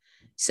them.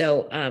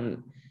 So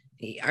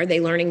are they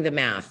learning the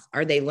math?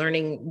 Are they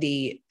learning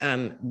the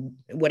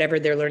whatever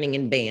they're learning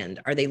in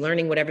band? Are they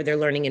learning whatever they're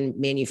learning in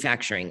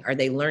manufacturing? Are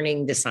they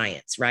learning the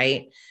science,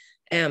 right?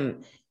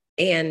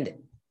 And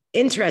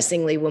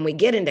interestingly, when we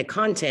get into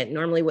content,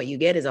 normally what you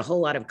get is a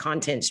whole lot of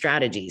content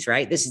strategies,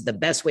 right? This is the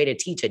best way to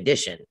teach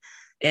addition.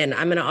 And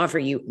I'm going to offer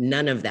you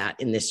none of that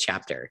in this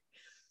chapter.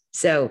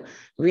 So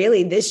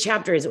really, this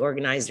chapter is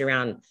organized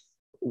around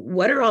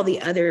what are all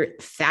the other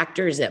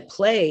factors at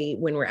play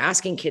when we're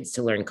asking kids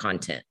to learn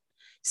content.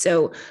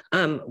 So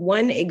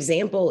one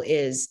example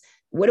is,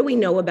 what do we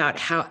know about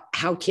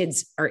how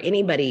kids or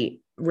anybody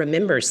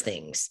remembers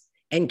things?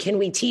 And can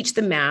we teach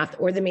the math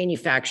or the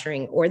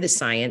manufacturing or the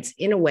science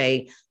in a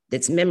way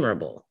that's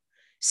memorable?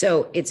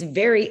 So it's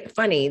very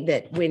funny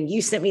that when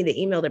you sent me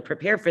the email to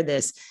prepare for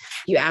this,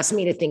 you asked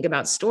me to think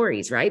about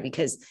stories, right?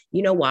 Because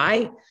you know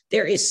why?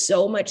 There is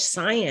so much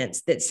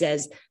science that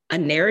says a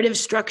narrative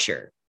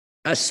structure,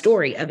 a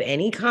story of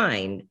any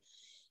kind,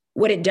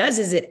 what it does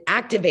is it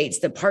activates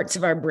the parts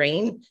of our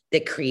brain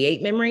that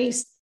create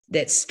memories,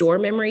 that store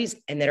memories,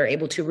 and that are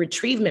able to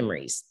retrieve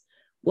memories.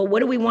 Well, what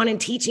do we want in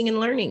teaching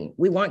and learning?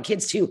 We want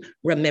kids to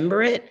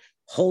remember it,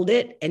 hold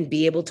it, and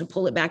be able to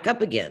pull it back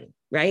up again,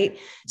 right?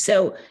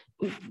 So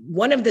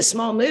one of the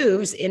small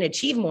moves in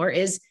Achieve More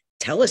is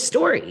tell a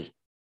story.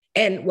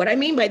 And what I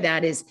mean by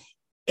that is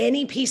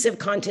any piece of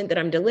content that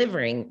I'm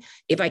delivering,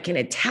 if I can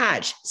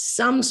attach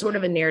some sort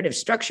of a narrative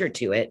structure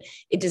to it,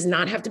 it does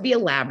not have to be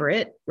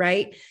elaborate,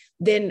 right?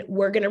 Then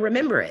we're going to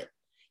remember it.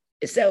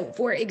 So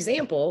for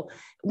example,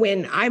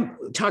 when I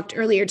talked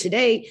earlier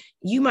today,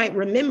 you might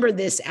remember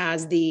this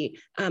as the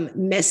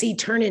messy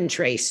turn-in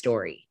tray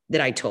story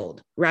that I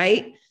told,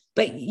 right?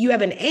 But you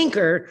have an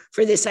anchor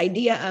for this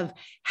idea of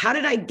how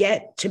did I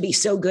get to be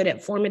so good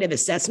at formative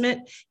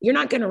assessment? You're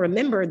not going to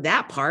remember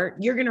that part.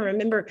 You're going to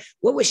remember,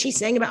 what was she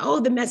saying about, oh,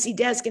 the messy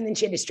desk, and then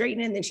she had to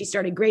straighten it, and then she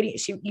started grading.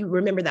 You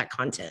remember that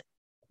content.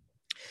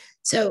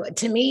 So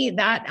to me,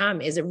 that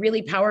is a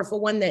really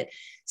powerful one that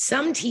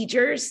some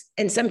teachers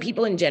and some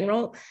people in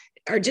general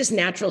are just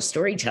natural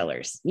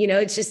storytellers. You know,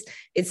 it's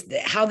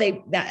how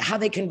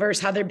they converse,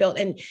 how they're built.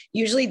 And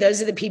usually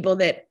those are the people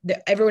that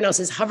everyone else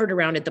has hovered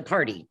around at the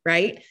party,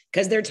 right?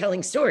 Because they're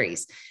telling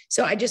stories.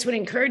 So I just would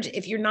encourage,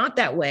 if you're not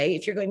that way,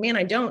 if you're going, man,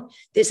 I don't,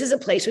 this is a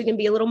place we can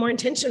be a little more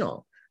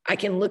intentional. I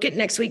can look at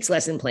next week's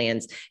lesson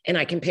plans and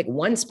I can pick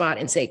one spot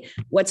and say,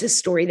 what's a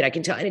story that I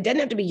can tell? And it doesn't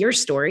have to be your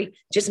story.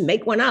 Just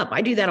make one up.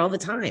 I do that all the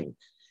time.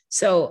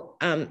 So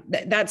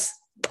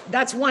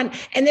that's one.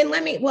 And then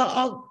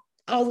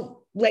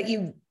I'll let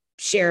you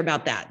share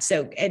about that.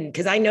 So, and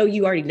because I know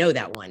you already know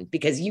that one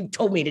because you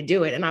told me to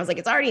do it. And I was like,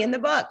 it's already in the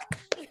book.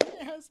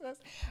 Yes.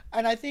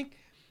 And I think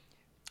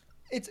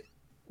it's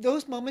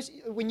those moments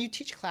when you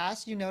teach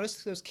class, you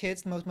notice those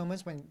kids, those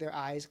moments when their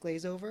eyes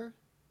glaze over.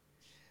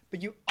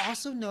 But you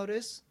also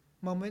notice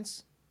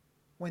moments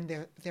when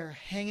they're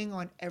hanging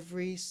on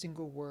every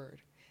single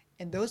word.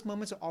 And those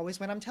moments are always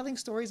when I'm telling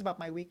stories about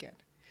my weekend.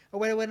 Or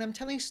when I'm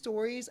telling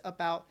stories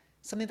about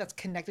something that's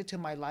connected to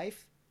my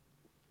life,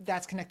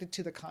 that's connected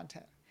to the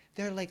content.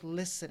 They're like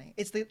listening.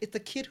 It's the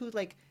kid who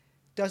like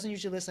doesn't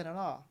usually listen at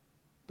all.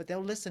 But they'll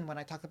listen when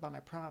I talk about my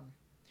prom.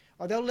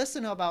 Or they'll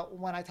listen about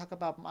when I talk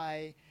about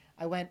I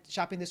went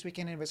shopping this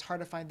weekend and it was hard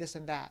to find this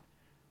and that.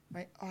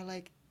 Right? Or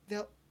like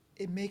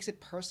it makes it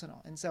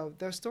personal. And so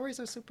those stories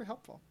are super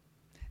helpful.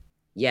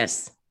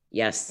 Yes.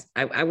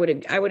 I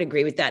would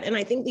agree with that. And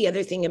I think the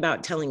other thing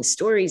about telling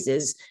stories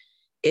is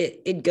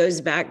it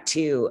goes back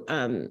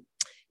to,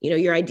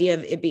 your idea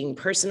of it being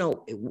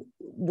personal.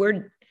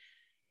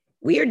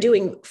 We are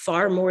doing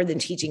far more than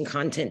teaching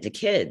content to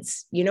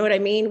kids. You know what I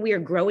mean? We are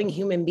growing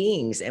human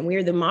beings and we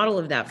are the model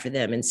of that for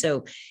them. And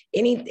so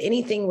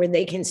anything where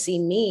they can see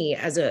me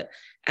as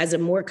a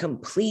more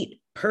complete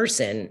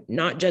person,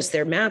 not just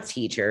their math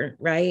teacher,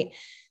 right?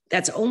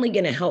 That's only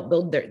going to help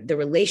build the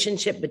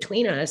relationship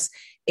between us.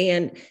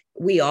 And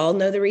we all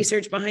know the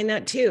research behind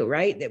that too,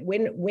 right? That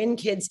when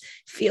kids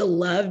feel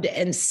loved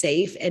and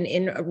safe and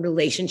in a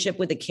relationship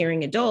with a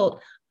caring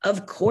adult,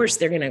 of course,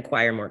 they're going to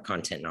acquire more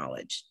content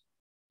knowledge.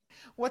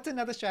 What's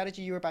another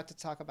strategy you were about to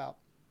talk about?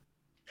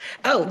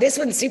 Oh, this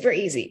one's super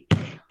easy.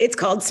 It's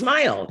called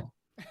Smile.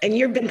 And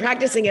you've been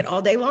practicing it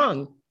all day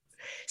long.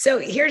 So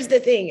here's the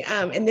thing.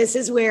 And this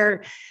is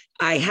where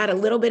I had a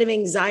little bit of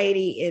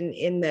anxiety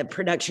in the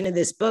production of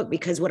this book,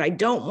 because what I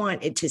don't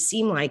want it to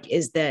seem like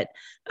is that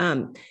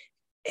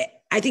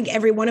I think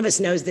every one of us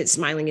knows that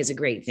smiling is a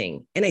great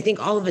thing. And I think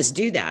all of us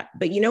do that.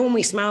 But when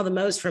we smile the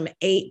most? From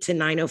 8 to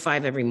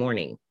 9:05 every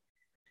morning.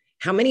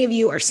 How many of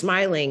you are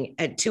smiling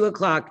at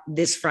 2:00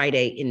 this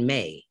Friday in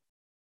May,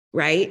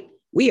 right?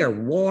 We are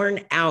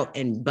worn out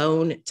and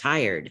bone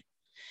tired.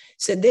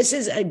 So this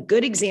is a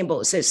good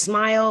example. So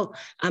smile.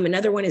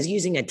 Another one is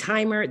using a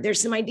timer.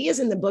 There's some ideas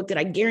in the book that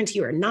I guarantee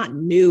you are not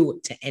new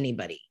to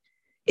anybody.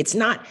 It's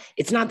not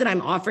that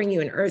I'm offering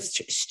you an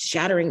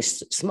earth-shattering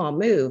small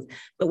move,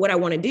 but what I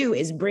want to do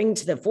is bring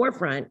to the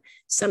forefront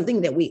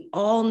something that we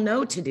all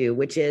know to do,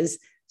 which is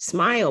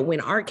smile. When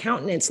our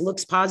countenance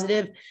looks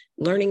positive,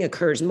 learning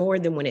occurs more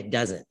than when it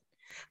doesn't.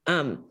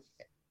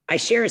 I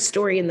share a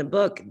story in the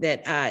book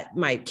that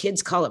my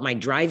kids call it my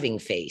driving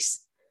face.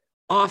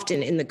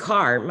 Often in the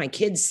car, my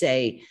kids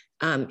say,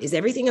 is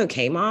everything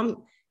okay,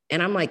 Mom?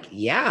 And I'm like,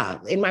 yeah.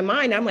 In my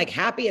mind, I'm like,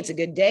 happy. It's a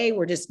good day.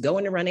 We're just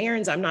going to run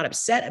errands. I'm not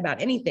upset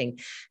about anything.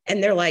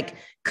 And they're like,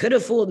 could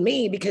have fooled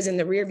me, because in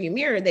the rearview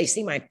mirror, they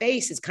see my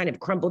face is kind of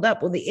crumpled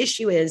up. Well, the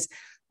issue is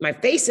my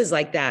face is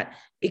like that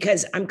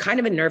because I'm kind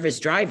of a nervous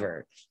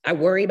driver. I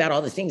worry about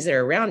all the things that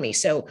are around me.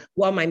 So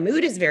while my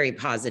mood is very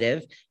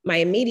positive, my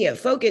immediate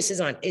focus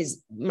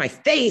is my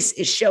face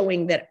is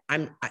showing that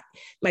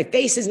my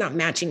face is not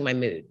matching my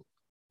mood.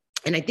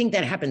 And I think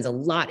that happens a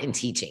lot in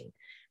teaching,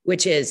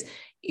 which is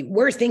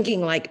we're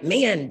thinking like,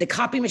 man, the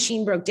copy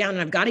machine broke down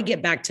and I've got to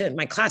get back to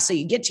my class. So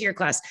you get to your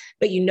class,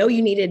 but you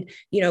needed,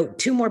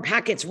 2 more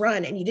packets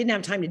run and you didn't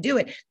have time to do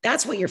it.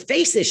 That's what your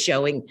face is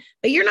showing,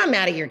 but you're not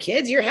mad at your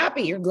kids. You're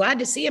happy. You're glad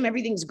to see them.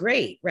 Everything's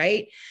great.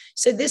 Right.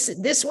 So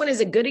this one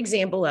is a good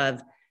example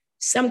of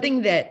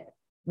something that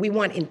we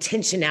want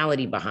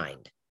intentionality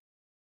behind.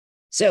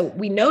 So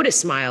we know to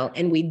smile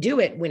and we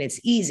do it when it's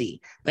easy,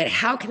 but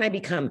how can I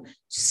become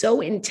so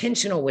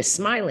intentional with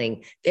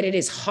smiling that it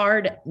is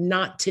hard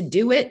not to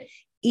do it,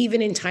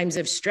 even in times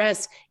of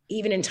stress,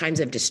 even in times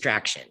of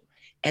distraction?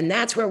 And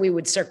that's where we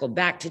would circle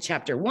back to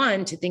chapter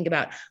 1 to think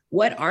about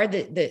what are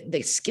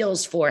the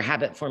skills for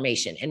habit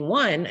formation. And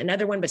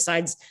another one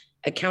besides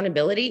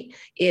accountability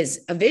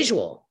is a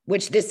visual,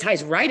 which this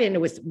ties right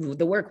into with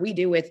the work we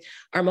do with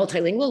our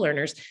multilingual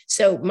learners.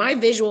 So my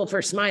visual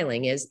for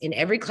smiling is in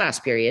every class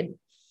period.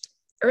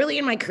 Early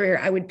in my career,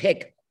 I would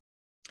pick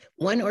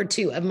 1 or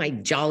 2 of my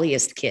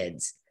jolliest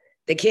kids,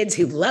 the kids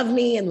who love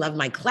me and love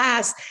my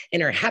class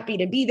and are happy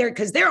to be there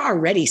because they're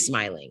already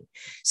smiling.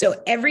 So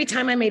every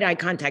time I made eye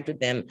contact with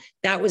them,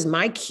 that was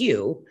my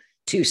cue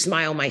to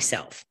smile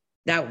myself.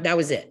 That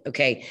was it.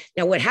 Okay.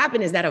 Now what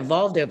happened is that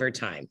evolved over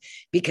time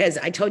because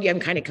I told you I'm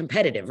kind of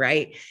competitive,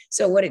 right?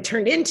 So what it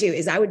turned into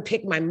is I would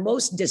pick my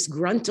most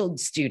disgruntled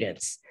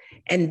students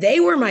and they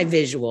were my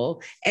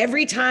visual.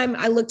 Every time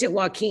I looked at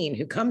Joaquin,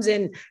 who comes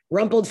in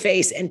rumpled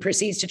face and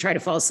proceeds to try to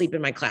fall asleep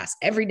in my class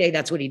every day.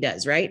 That's what he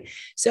does. Right.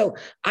 So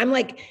I'm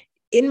like,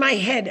 in my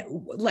head,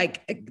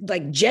 like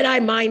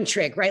Jedi mind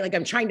trick, right? Like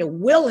I'm trying to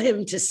will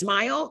him to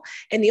smile.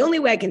 And the only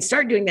way I can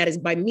start doing that is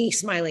by me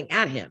smiling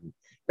at him.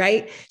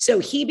 Right. So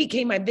he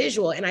became my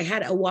visual and I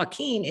had a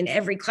Joaquin in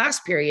every class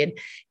period.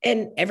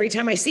 And every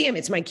time I see him,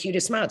 it's my cue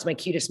to smile. It's my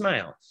cue to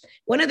smile.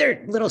 One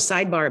other little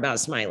sidebar about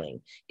smiling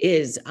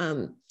is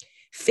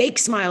fake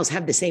smiles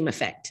have the same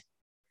effect.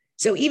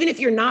 So even if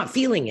you're not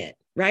feeling it,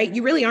 right,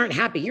 you really aren't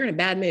happy. You're in a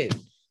bad mood.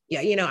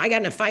 Yeah. I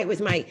got in a fight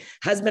with my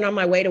husband on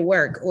my way to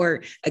work,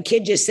 or a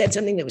kid just said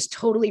something that was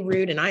totally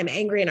rude and I'm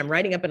angry and I'm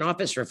writing up an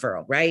office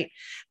referral. Right.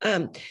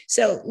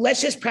 So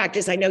let's just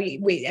practice. I know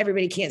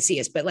everybody can't see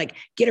us, but like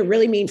get a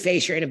really mean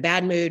face. You're in a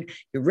bad mood.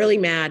 You're really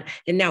mad.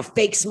 And now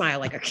fake smile.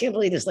 Like, I can't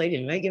believe this lady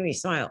is making me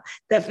smile.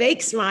 The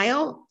fake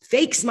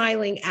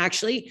smiling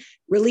actually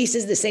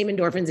releases the same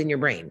endorphins in your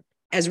brain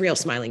as real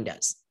smiling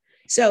does.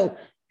 So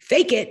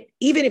fake it,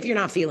 even if you're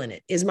not feeling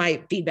it, is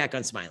my feedback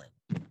on smiling.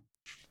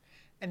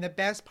 And the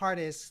best part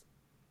is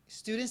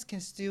students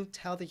can still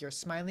tell that you're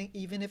smiling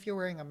even if you're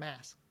wearing a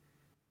mask.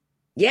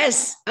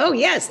 Yes. Oh,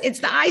 yes. It's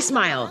the eye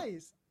smile.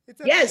 It's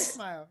an eye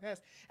smile. Yes.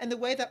 And the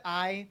way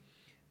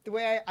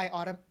I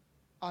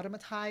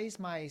automatize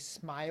my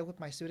smile with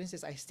my students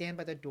is I stand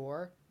by the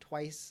door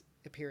twice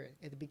a period,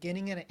 at the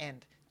beginning and the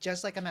end,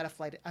 just like I'm a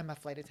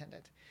flight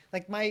attendant.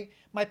 Like my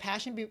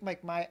passion,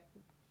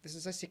 this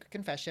is a secret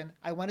confession.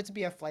 I wanted to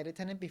be a flight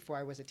attendant before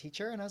I was a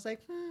teacher. And I was like,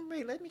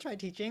 wait, let me try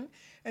teaching.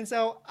 And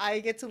so I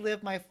get to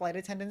live my flight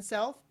attendant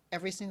self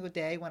every single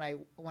day when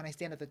I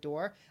stand at the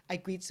door. I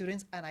greet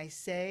students and I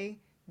say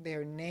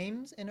their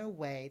names in a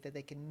way that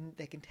they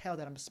can tell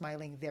that I'm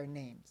smiling their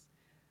names.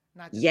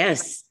 Not just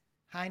yes.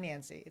 Hi,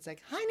 Nancy. It's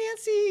like, hi,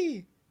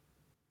 Nancy.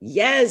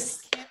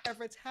 Yes. I can't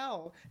ever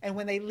tell. And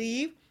when they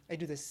leave, I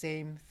do the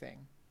same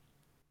thing.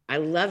 I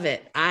love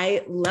it.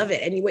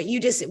 And what you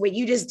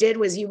just did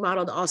was you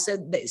modeled also.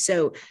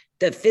 So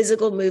the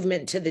physical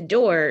movement to the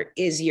door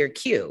is your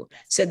cue.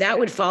 So that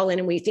would fall in,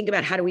 and when you think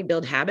about how do we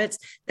build habits,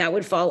 that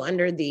would fall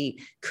under the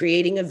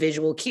creating a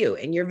visual cue.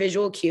 And your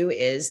visual cue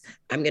is,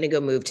 I'm going to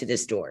go move to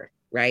this door.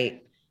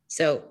 Right.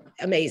 So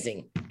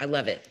amazing. I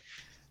love it.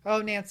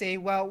 Oh, Nancy.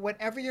 Well,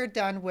 whenever you're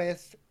done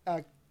with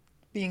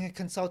being a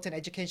consultant,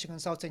 education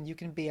consultant, you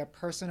can be a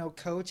personal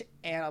coach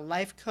and a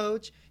life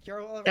coach.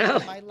 You're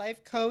already my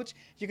life coach.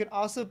 You can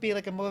also be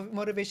like a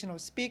motivational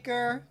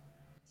speaker.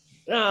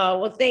 Oh,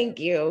 well, thank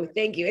you.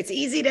 Thank you. It's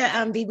easy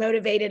to be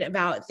motivated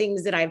about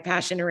things that I have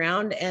passion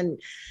around. And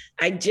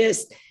I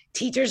just,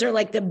 Teachers are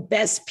like the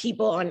best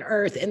people on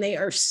earth, and they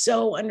are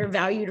so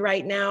undervalued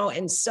right now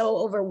and so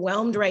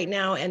overwhelmed right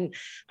now. And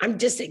I'm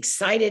just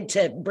excited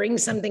to bring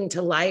something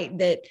to light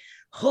that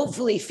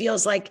hopefully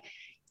feels like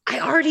I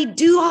already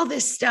do all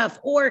this stuff,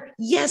 or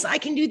yes, I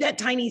can do that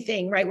tiny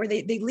thing, right? Where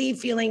they leave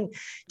feeling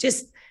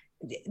just,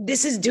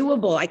 this is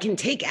doable. I can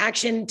take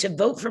action to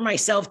vote for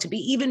myself to be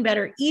even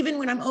better, even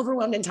when I'm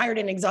overwhelmed and tired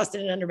and exhausted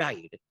and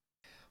undervalued.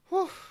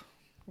 Whew.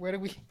 Where do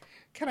we?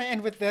 Can I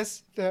end with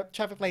this? The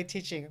traffic light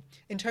teaching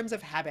in terms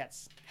of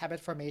habits, habit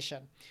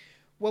formation.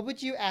 What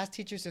would you ask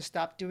teachers to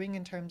stop doing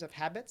in terms of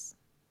habits?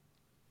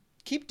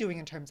 Keep doing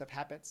in terms of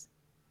habits,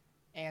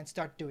 and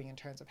start doing in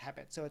terms of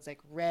habits. So it's like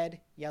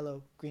red,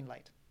 yellow, green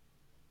light.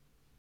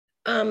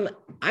 Um,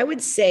 I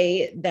would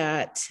say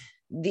that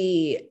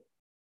the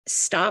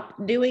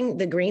stop doing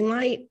the green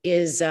light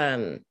is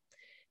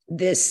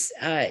this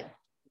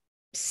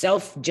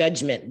self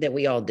judgment that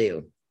we all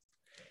do.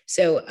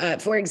 So,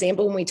 for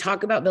example, when we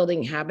talk about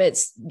building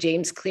habits,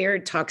 James Clear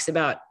talks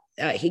about,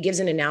 he gives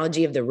an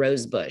analogy of the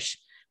rose bush.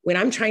 When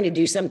I'm trying to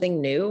do something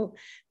new,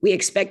 we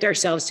expect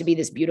ourselves to be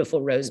this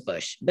beautiful rose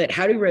bush. But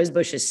how do rose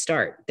bushes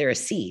start? They're a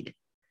seed.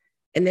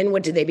 And then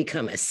what do they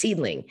become? A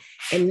seedling.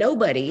 And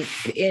nobody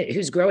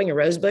who's growing a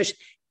rose bush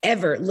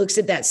ever looks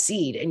at that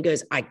seed and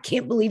goes, I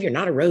can't believe you're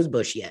not a rose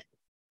bush yet.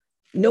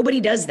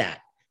 Nobody does that.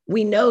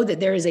 We know that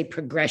there is a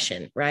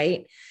progression,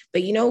 right?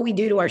 But you know what we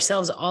do to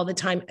ourselves all the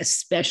time,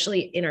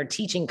 especially in our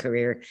teaching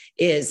career,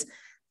 is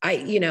I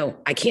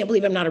can't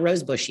believe I'm not a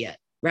rose bush yet,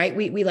 right?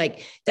 We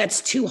like,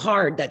 that's too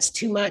hard, that's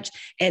too much.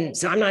 And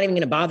so I'm not even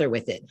going to bother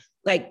with it.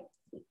 Like,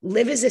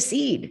 live as a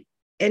seed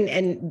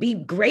and be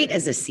great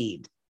as a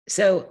seed.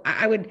 So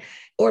I would,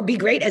 or be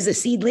great as a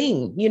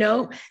seedling,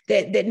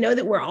 that know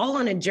that we're all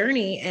on a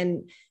journey,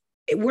 and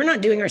we're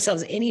not doing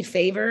ourselves any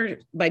favor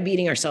by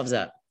beating ourselves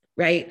up,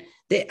 right?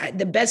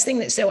 The best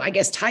thing so I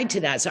guess tied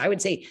to that. So I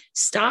would say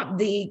stop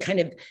the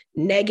kind of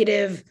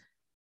negative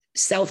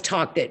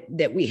self-talk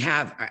that we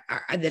have,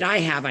 that I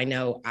have. I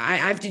know I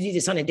have to do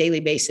this on a daily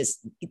basis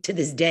to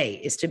this day,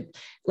 is to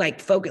like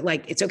focus,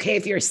 like, it's okay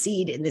if you're a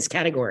seed in this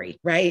category,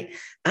 right?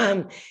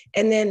 And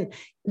then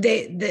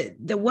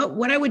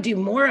what I would do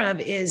more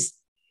of is,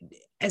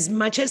 as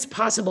much as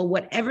possible,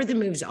 whatever the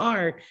moves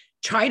are,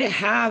 try to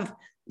have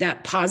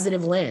that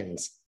positive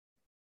lens,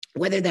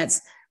 whether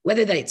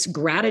that's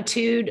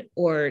gratitude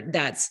or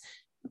that's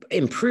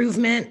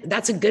improvement.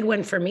 That's a good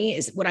one for me.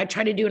 Is what I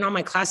try to do in all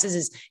my classes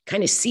is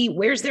kind of see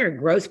where's there a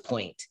growth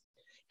point.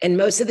 And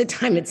most of the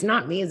time, it's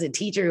not me as a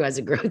teacher who has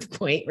a growth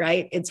point,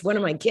 right? It's one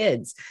of my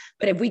kids.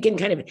 But if we can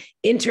kind of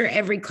enter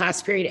every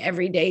class period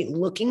every day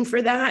looking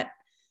for that,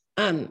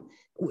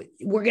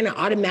 we're going to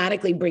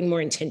automatically bring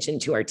more intention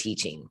to our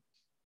teaching.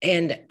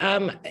 And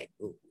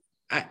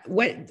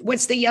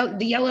what's the yellow?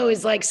 The yellow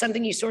is like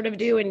something you sort of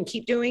do and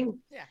keep doing.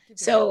 Yeah. Keep doing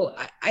So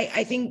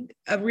I think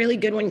a really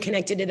good one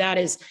connected to that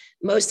is,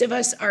 most of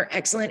us are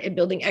excellent at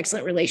building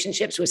excellent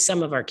relationships with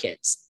some of our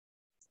kids,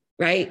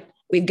 right?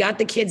 We've got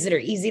the kids that are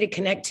easy to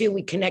connect to.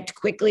 We connect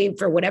quickly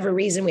for whatever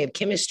reason. We have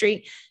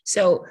chemistry.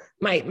 So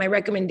my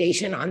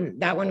recommendation on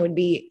that one would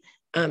be,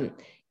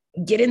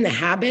 get in the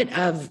habit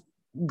of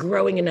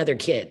growing another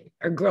kid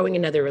or growing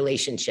another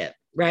relationship,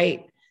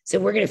 right? So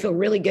we're going to feel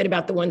really good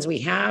about the ones we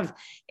have.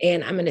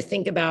 And I'm going to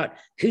think about,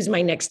 who's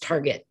my next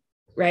target,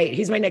 right?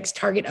 Who's my next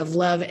target of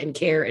love and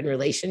care and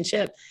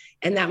relationship?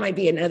 And that might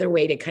be another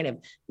way to kind of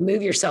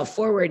move yourself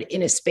forward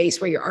in a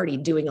space where you're already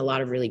doing a lot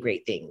of really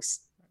great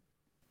things.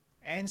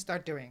 And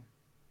start doing.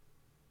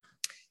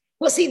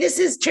 Well, see, this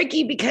is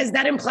tricky because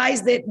that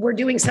implies that we're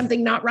doing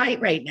something not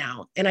right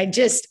now. And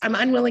I'm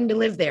unwilling to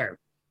live there.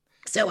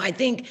 So I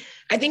think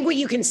what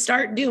you can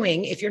start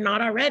doing, if you're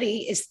not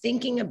already, is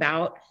thinking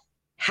about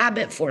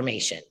habit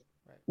formation,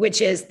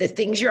 which is the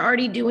things you're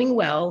already doing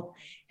well.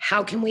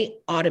 How can we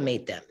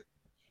automate them?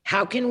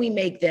 How can we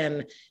make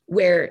them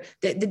where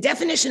the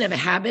definition of a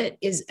habit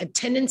is a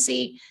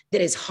tendency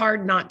that is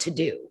hard not to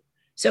do.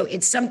 So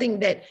it's something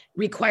that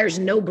requires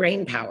no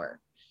brain power.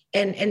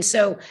 And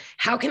so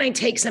how can I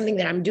take something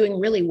that I'm doing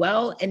really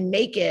well and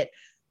make it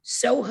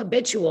so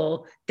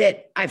habitual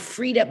that I've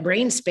freed up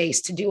brain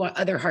space to do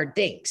other hard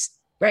things?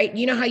 Right?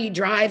 You know how you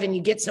drive and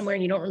you get somewhere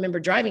and you don't remember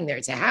driving there.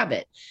 It's a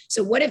habit.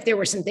 So what if there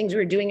were some things we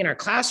were doing in our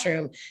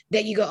classroom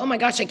that you go, oh my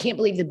gosh, I can't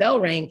believe the bell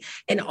rang.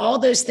 And all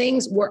those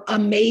things were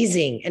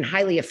amazing and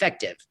highly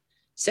effective.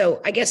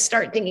 So I guess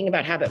start thinking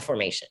about habit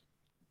formation.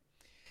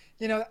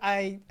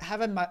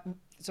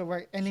 So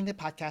we're ending the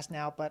podcast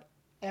now, but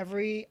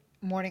every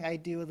morning I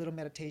do a little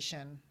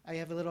meditation. I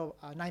have a little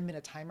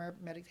 9-minute timer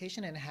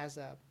meditation, and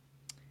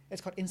it's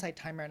called Insight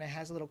Timer. And it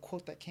has a little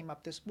quote that came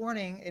up this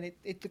morning, and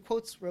the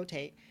quotes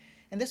rotate.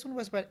 And this one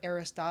was about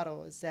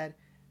Aristotle.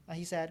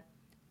 He said,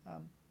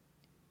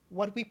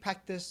 what we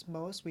practice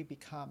most, we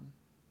become.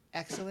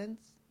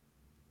 Excellence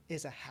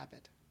is a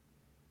habit.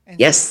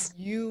 And yes. So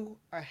you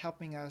are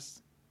helping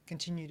us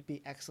continue to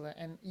be excellent.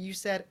 And you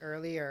said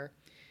earlier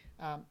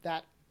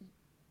that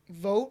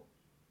vote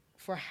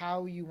for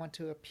how you want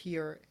to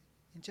appear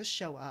and just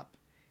show up.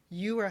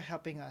 You are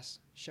helping us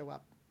show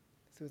up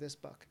through this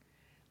book.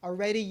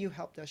 Already you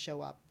helped us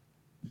show up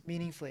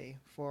meaningfully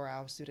for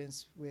our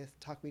students with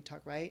Talk Read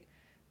Talk Write,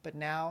 but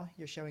now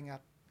you're showing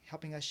up,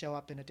 helping us show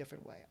up in a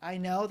different way. I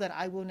know that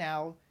I will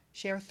now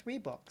share 3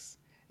 books,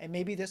 and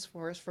maybe this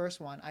first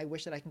one, I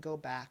wish that I can go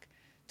back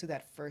to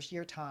that first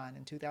year Tan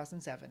in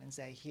 2007 and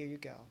say, here you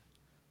go.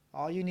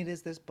 All you need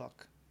is this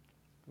book.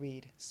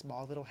 Read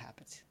Small Little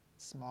Habits,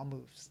 Small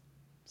Moves.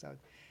 So,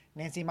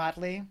 Nancy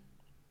Motley,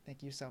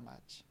 thank you so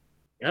much.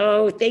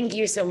 Oh, thank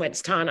you so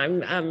much, Ton.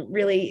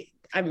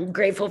 I'm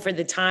grateful for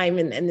the time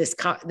and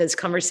this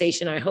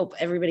conversation. I hope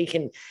everybody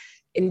can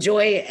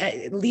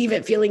enjoy, leave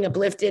it feeling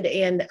uplifted.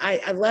 And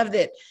I love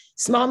that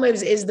Small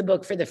Moves is the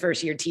book for the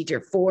first year teacher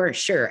for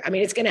sure. I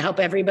mean, it's going to help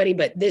everybody,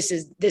 but this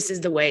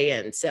is the way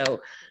in.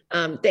 So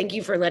thank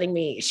you for letting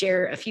me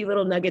share a few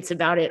little nuggets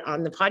about it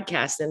on the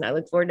podcast. And I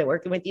look forward to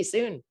working with you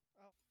soon.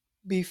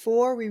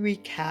 Before we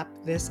recap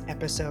this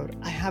episode,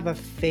 I have a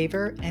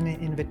favor and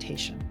an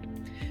invitation.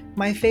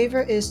 My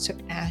favor is to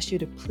ask you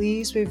to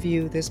please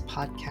review this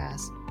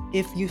podcast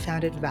if you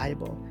found it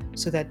valuable,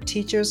 so that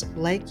teachers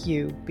like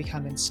you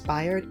become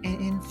inspired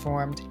and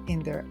informed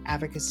in their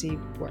advocacy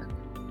work.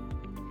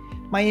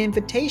 My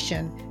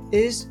invitation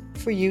is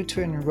for you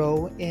to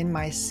enroll in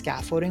my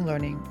scaffolding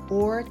learning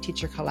or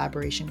teacher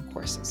collaboration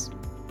courses.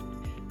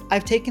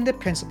 I've taken the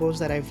principles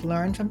that I've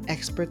learned from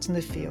experts in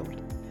the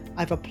field.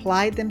 I've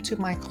applied them to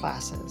my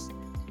classes.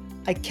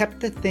 I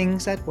kept the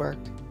things that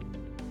worked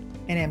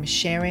and am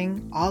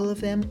sharing all of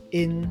them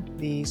in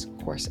these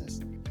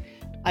courses.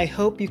 I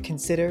hope you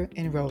consider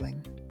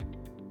enrolling.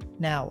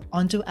 Now,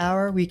 onto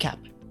our recap.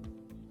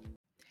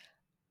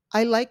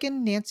 I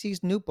liken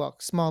Nancy's new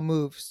book, Small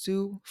Moves,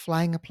 to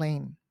flying a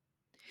plane.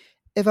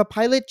 If a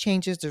pilot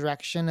changes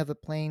direction of the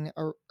plane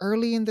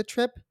early in the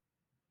trip,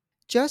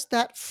 just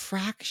that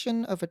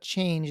fraction of a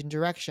change in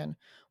direction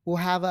will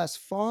have us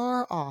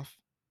far off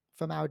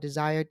from our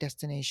desired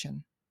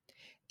destination.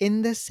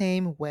 In the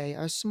same way,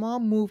 a small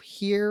move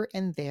here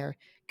and there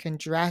can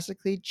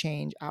drastically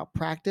change our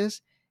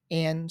practice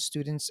and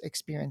students'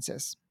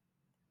 experiences.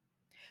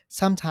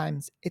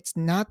 Sometimes it's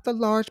not the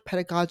large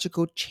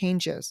pedagogical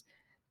changes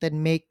that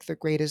make the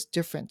greatest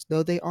difference,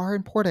 though they are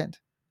important.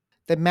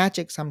 The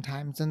magic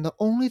sometimes, and the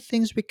only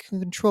things we can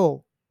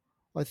control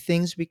are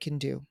things we can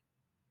do.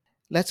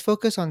 Let's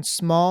focus on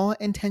small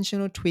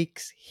intentional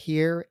tweaks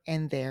here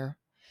and there.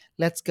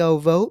 Let's go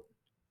vote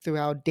through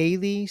our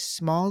daily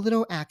small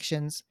little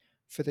actions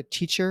for the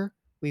teacher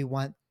we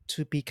want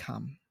to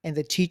become and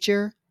the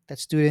teacher that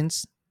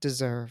students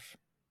deserve.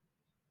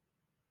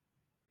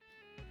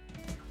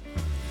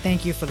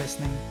 Thank you for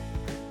listening.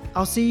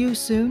 I'll see you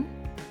soon.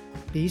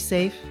 Be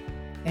safe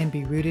and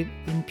be rooted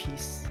in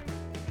peace.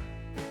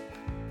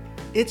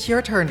 It's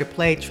your turn to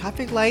play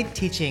traffic light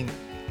teaching.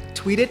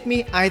 Tweet at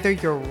me either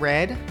your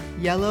red,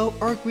 yellow,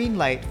 or green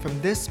light from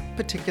this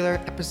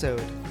particular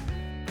episode.